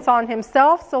dependence on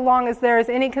himself, so long as there is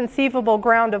any conceivable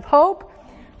ground of hope,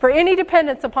 for any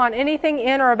dependence upon anything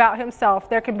in or about himself,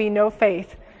 there can be no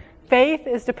faith. Faith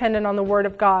is dependent on the Word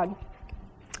of God.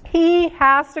 He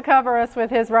has to cover us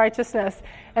with His righteousness.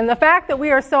 And the fact that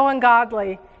we are so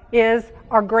ungodly is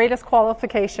our greatest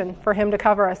qualification for Him to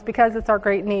cover us, because it's our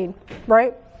great need,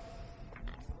 right?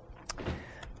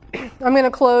 I'm going to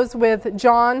close with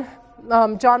John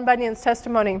Bunyan's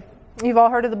testimony. You've all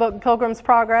heard of the book Pilgrim's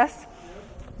Progress.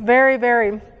 Very,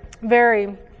 very,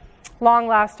 very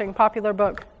long-lasting, popular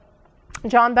book.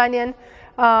 John Bunyan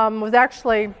was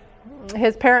actually,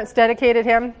 his parents dedicated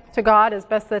him to God as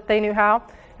best that they knew how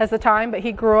at the time, but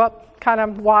he grew up kind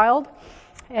of wild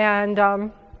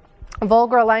and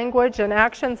vulgar language and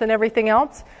actions and everything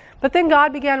else. But then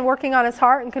God began working on his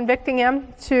heart and convicting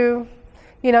him to,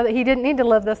 that he didn't need to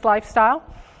live this lifestyle.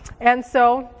 And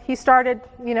so he started,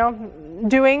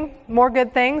 doing more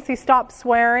good things. He stopped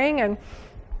swearing, and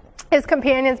his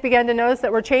companions began to notice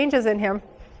that were changes in him.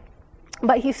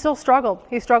 But he still struggled.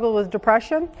 He struggled with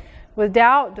depression, with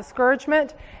doubt,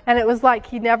 discouragement, and it was like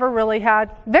he never really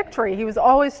had victory. He was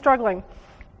always struggling,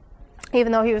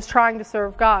 even though he was trying to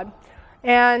serve God.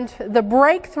 And the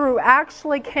breakthrough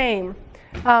actually came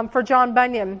for John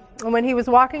Bunyan when he was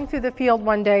walking through the field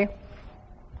one day.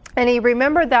 And he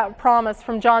remembered that promise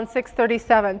from John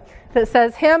 6:37 that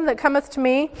says, "Him that cometh to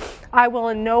me, I will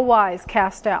in no wise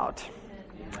cast out."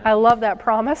 I love that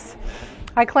promise.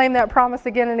 I claim that promise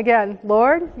again and again.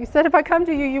 Lord, you said if I come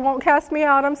to you, you won't cast me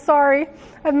out. I'm sorry.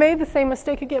 I've made the same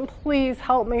mistake again. Please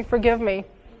help me, forgive me.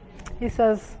 He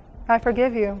says, I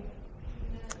forgive you.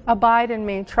 Abide in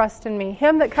me, trust in me.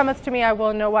 Him that cometh to me, I will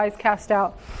in no wise cast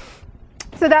out.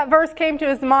 So that verse came to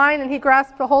his mind, and he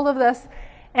grasped a hold of this.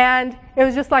 And it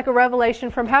was just like a revelation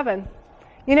from heaven.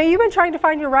 You know, you've been trying to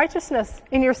find your righteousness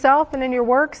in yourself and in your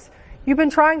works. You've been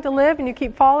trying to live and you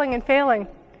keep falling and failing.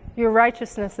 Your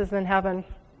righteousness is in heaven.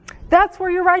 That's where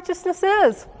your righteousness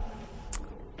is.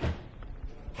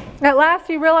 At last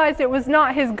he realized it was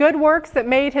not his good works that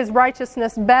made his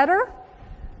righteousness better,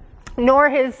 nor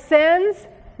his sins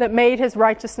that made his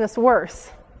righteousness worse.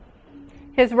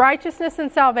 His righteousness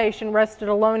and salvation rested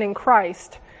alone in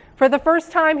Christ. For the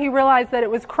first time, he realized that it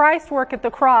was Christ's work at the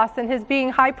cross and his being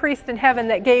high priest in heaven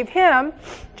that gave him,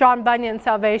 John Bunyan,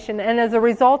 salvation, and as a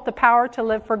result, the power to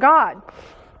live for God.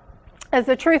 As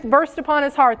the truth burst upon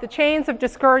his heart, the chains of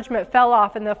discouragement fell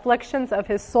off, and the afflictions of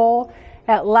his soul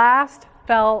at last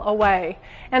fell away.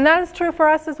 And that is true for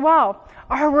us as well.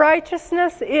 Our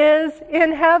righteousness is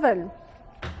in heaven.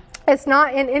 It's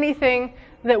not in anything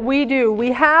that we do.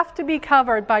 We have to be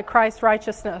covered by Christ's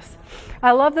righteousness.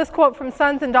 I love this quote from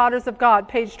Sons and Daughters of God,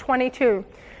 page 22.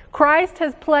 Christ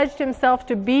has pledged himself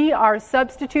to be our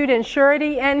substitute and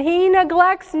surety, and he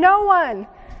neglects no one.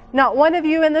 Not one of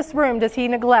you in this room does he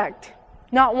neglect.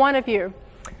 Not one of you.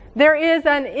 There is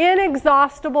an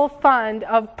inexhaustible fund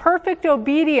of perfect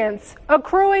obedience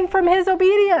accruing from his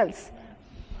obedience.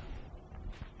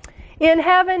 In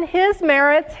heaven, his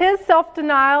merits, his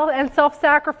self-denial and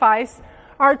self-sacrifice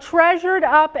are treasured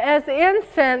up as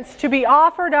incense to be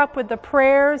offered up with the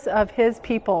prayers of his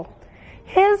people.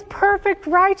 His perfect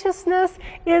righteousness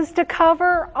is to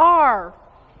cover our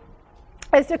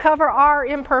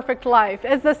imperfect life.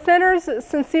 As the sinner's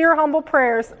sincere, humble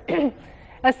prayers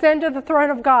ascend to the throne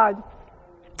of God,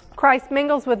 Christ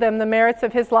mingles with them the merits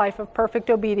of his life of perfect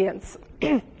obedience.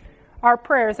 Our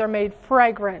prayers are made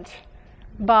fragrant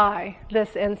by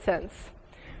this incense.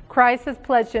 Christ has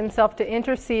pledged himself to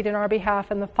intercede in our behalf,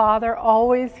 and the Father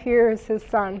always hears his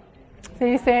Son. So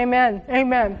you say amen.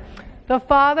 Amen. The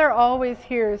Father always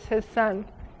hears his Son.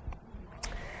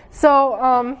 So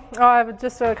I have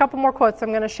just a couple more quotes I'm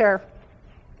going to share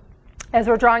as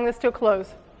we're drawing this to a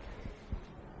close.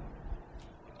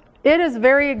 It is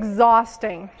very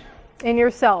exhausting in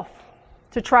yourself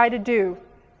to try to do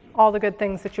all the good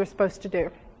things that you're supposed to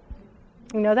do.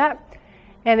 You know that?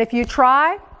 And if you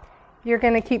try, you're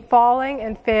going to keep falling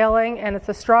and failing, and it's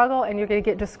a struggle, and you're going to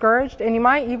get discouraged, and you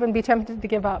might even be tempted to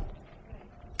give up.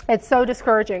 It's so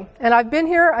discouraging. And I've been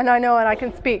here, and I know, and I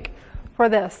can speak for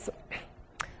this.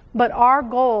 But our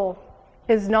goal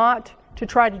is not to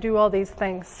try to do all these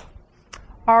things.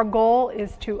 Our goal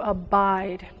is to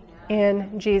abide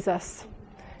in Jesus,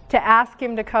 to ask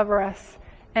him to cover us.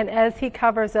 And as he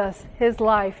covers us, his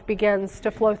life begins to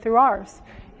flow through ours.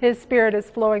 His Spirit is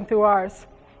flowing through ours.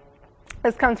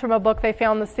 This comes from a book, They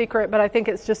Found the Secret, but I think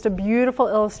it's just a beautiful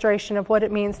illustration of what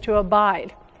it means to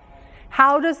abide.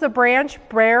 How does the branch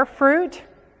bear fruit?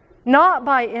 Not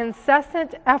by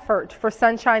incessant effort for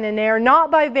sunshine and air, not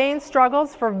by vain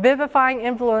struggles for vivifying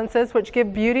influences which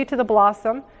give beauty to the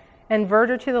blossom and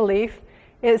verdure to the leaf.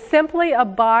 It simply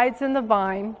abides in the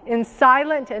vine in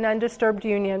silent and undisturbed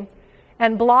union,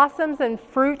 and blossoms and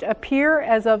fruit appear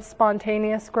as of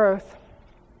spontaneous growth.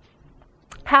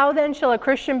 How then shall a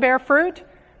Christian bear fruit?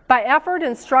 By effort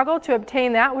and struggle to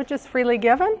obtain that which is freely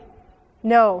given?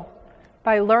 No,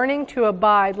 by learning to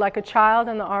abide like a child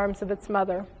in the arms of its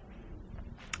mother.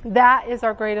 That is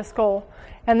our greatest goal.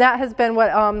 And that has been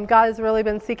what God has really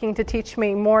been seeking to teach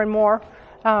me more and more.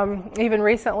 Even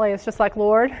recently, it's just like,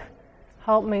 Lord,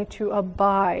 help me to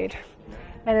abide.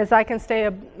 And as I can stay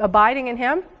abiding in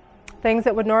him, things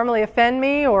that would normally offend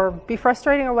me or be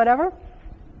frustrating or whatever,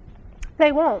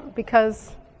 they won't,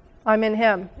 because I'm in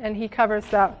him and he covers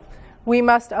that. We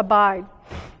must abide.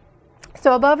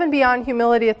 So above and beyond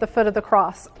humility at the foot of the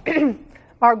cross,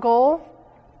 our goal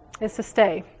is to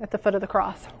stay at the foot of the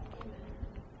cross.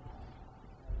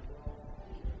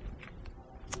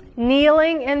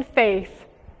 Kneeling in faith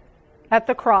at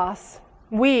the cross,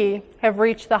 we have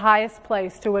reached the highest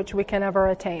place to which we can ever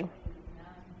attain.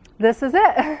 This is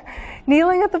it.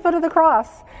 Kneeling at the foot of the cross.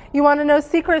 You want to know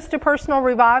secrets to personal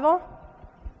revival?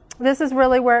 This is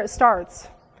really where it starts.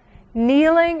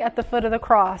 Kneeling at the foot of the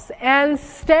cross and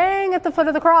staying at the foot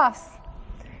of the cross.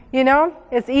 You know,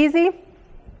 it's easy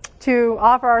to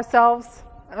offer ourselves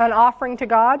an offering to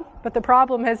God, but the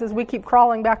problem is we keep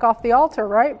crawling back off the altar,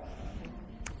 right?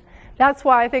 That's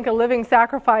why I think a living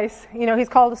sacrifice, you know, he's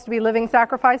called us to be living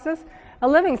sacrifices. A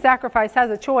living sacrifice has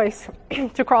a choice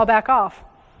to crawl back off.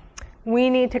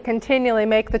 We need to continually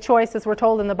make the choice, as we're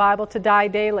told in the Bible, to die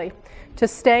daily, to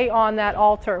stay on that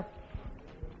altar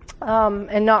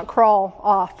and not crawl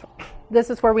off. This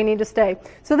is where we need to stay.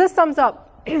 So this sums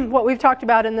up what we've talked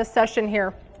about in this session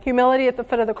here. Humility at the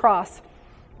foot of the cross.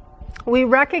 We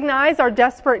recognize our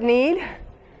desperate need.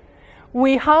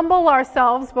 We humble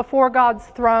ourselves before God's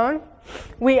throne.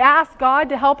 We ask God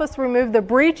to help us remove the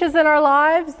breaches in our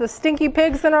lives, the stinky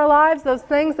pigs in our lives, those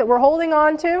things that we're holding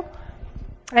on to.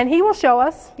 And He will show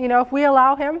us, if we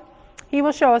allow Him, He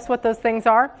will show us what those things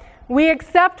are. We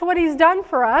accept what He's done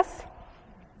for us.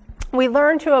 We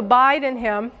learn to abide in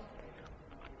Him.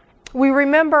 We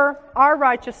remember our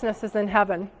righteousness is in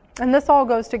heaven. And this all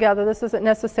goes together. This isn't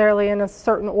necessarily in a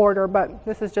certain order, but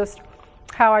this is just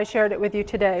how I shared it with you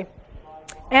today.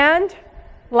 And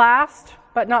last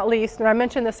but not least, and I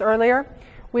mentioned this earlier,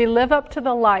 we live up to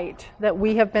the light that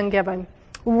we have been given.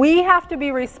 We have to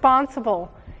be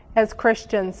responsible as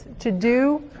Christians to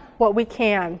do what we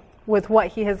can with what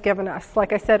He has given us.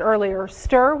 Like I said earlier,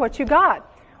 stir what you got.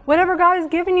 Whatever God has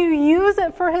given you, use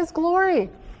it for His glory.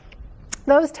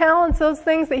 Those talents, those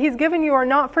things that He's given you are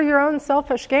not for your own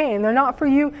selfish gain. They're not for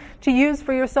you to use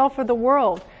for yourself or the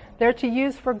world. They're to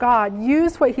use for God.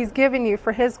 Use what He's given you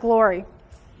for His glory.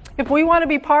 If we want to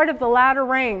be part of the latter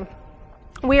rain,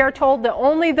 we are told that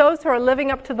only those who are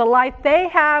living up to the light they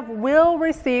have will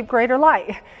receive greater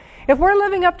light. If we're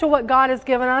living up to what God has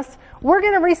given us, we're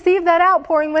going to receive that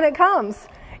outpouring when it comes.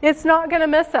 It's not going to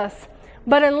miss us.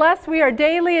 But unless we are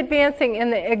daily advancing in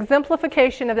the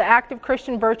exemplification of the active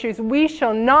Christian virtues, we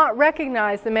shall not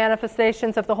recognize the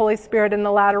manifestations of the Holy Spirit in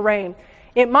the latter rain.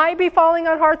 It might be falling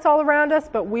on hearts all around us,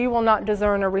 but we will not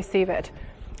discern or receive it.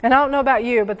 And I don't know about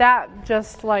you, but that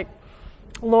just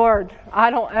Lord, I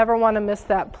don't ever want to miss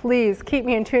that. Please keep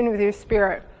me in tune with your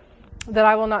Spirit, that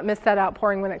I will not miss that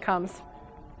outpouring when it comes.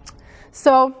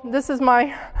 So this is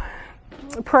my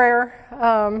prayer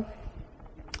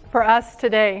for us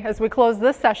today as we close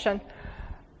this session,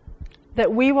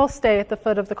 that we will stay at the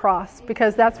foot of the cross,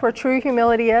 because that's where true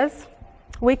humility is.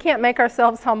 We can't make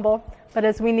ourselves humble, but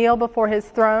as we kneel before His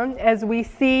throne, as we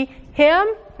see Him,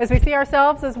 as we see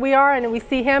ourselves as we are, and we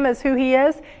see Him as who He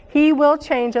is, He will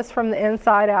change us from the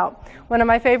inside out. One of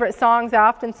my favorite songs I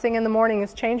often sing in the morning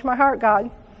is, "Change my heart,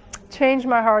 God. Change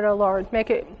my heart, O Lord. Make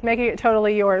it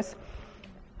totally yours."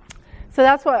 So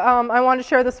that's what I wanted to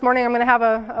share this morning. I'm going to have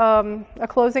a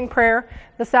closing prayer.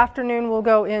 This afternoon we'll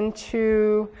go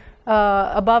into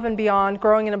above and beyond,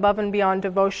 growing in above and beyond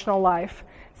devotional life.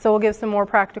 So we'll give some more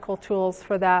practical tools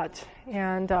for that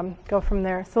and go from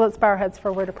there. So let's bow our heads for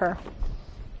a word of prayer.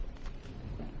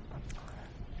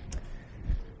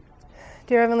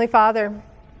 Dear Heavenly Father,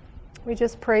 we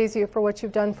just praise You for what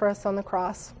You've done for us on the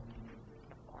cross.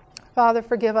 Father,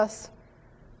 forgive us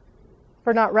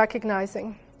for not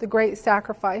recognizing the great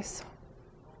sacrifice,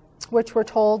 which we're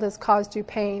told has caused You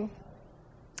pain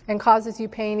and causes You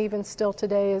pain even still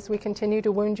today as we continue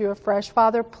to wound You afresh.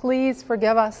 Father, please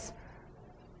forgive us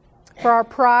for our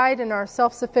pride and our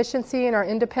self-sufficiency and our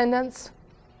independence.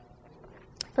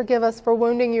 Forgive us for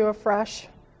wounding You afresh.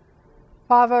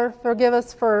 Father, forgive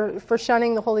us for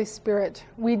shunning the Holy Spirit.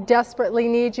 We desperately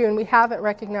need You, and we haven't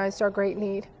recognized our great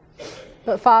need.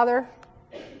 But Father,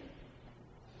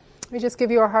 we just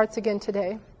give You our hearts again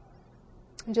today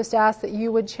and just ask that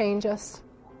You would change us.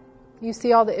 You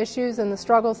see all the issues and the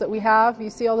struggles that we have. You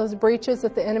see all those breaches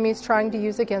that the enemy is trying to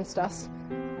use against us.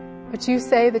 But You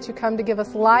say that You come to give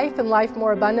us life and life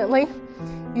more abundantly.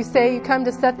 You say You come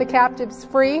to set the captives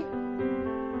free.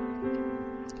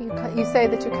 You say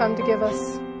that You come to give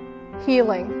us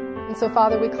healing. And so,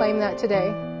 Father, we claim that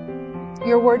today.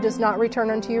 Your word does not return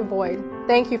unto You void.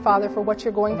 Thank You, Father, for what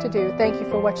You're going to do. Thank You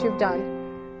for what You've done.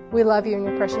 We love You in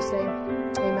Your precious name.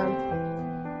 Amen.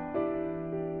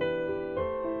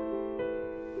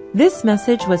 This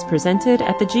message was presented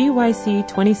at the GYC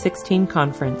 2016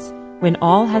 conference, When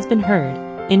All Has Been Heard,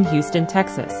 in Houston,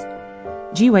 Texas.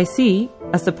 GYC,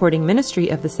 a supporting ministry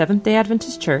of the Seventh-day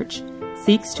Adventist Church,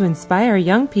 seeks to inspire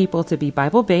young people to be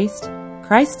Bible-based,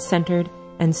 Christ-centered,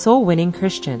 and soul-winning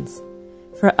Christians.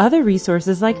 For other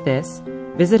resources like this,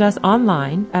 visit us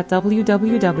online at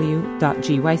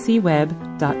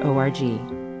www.gycweb.org.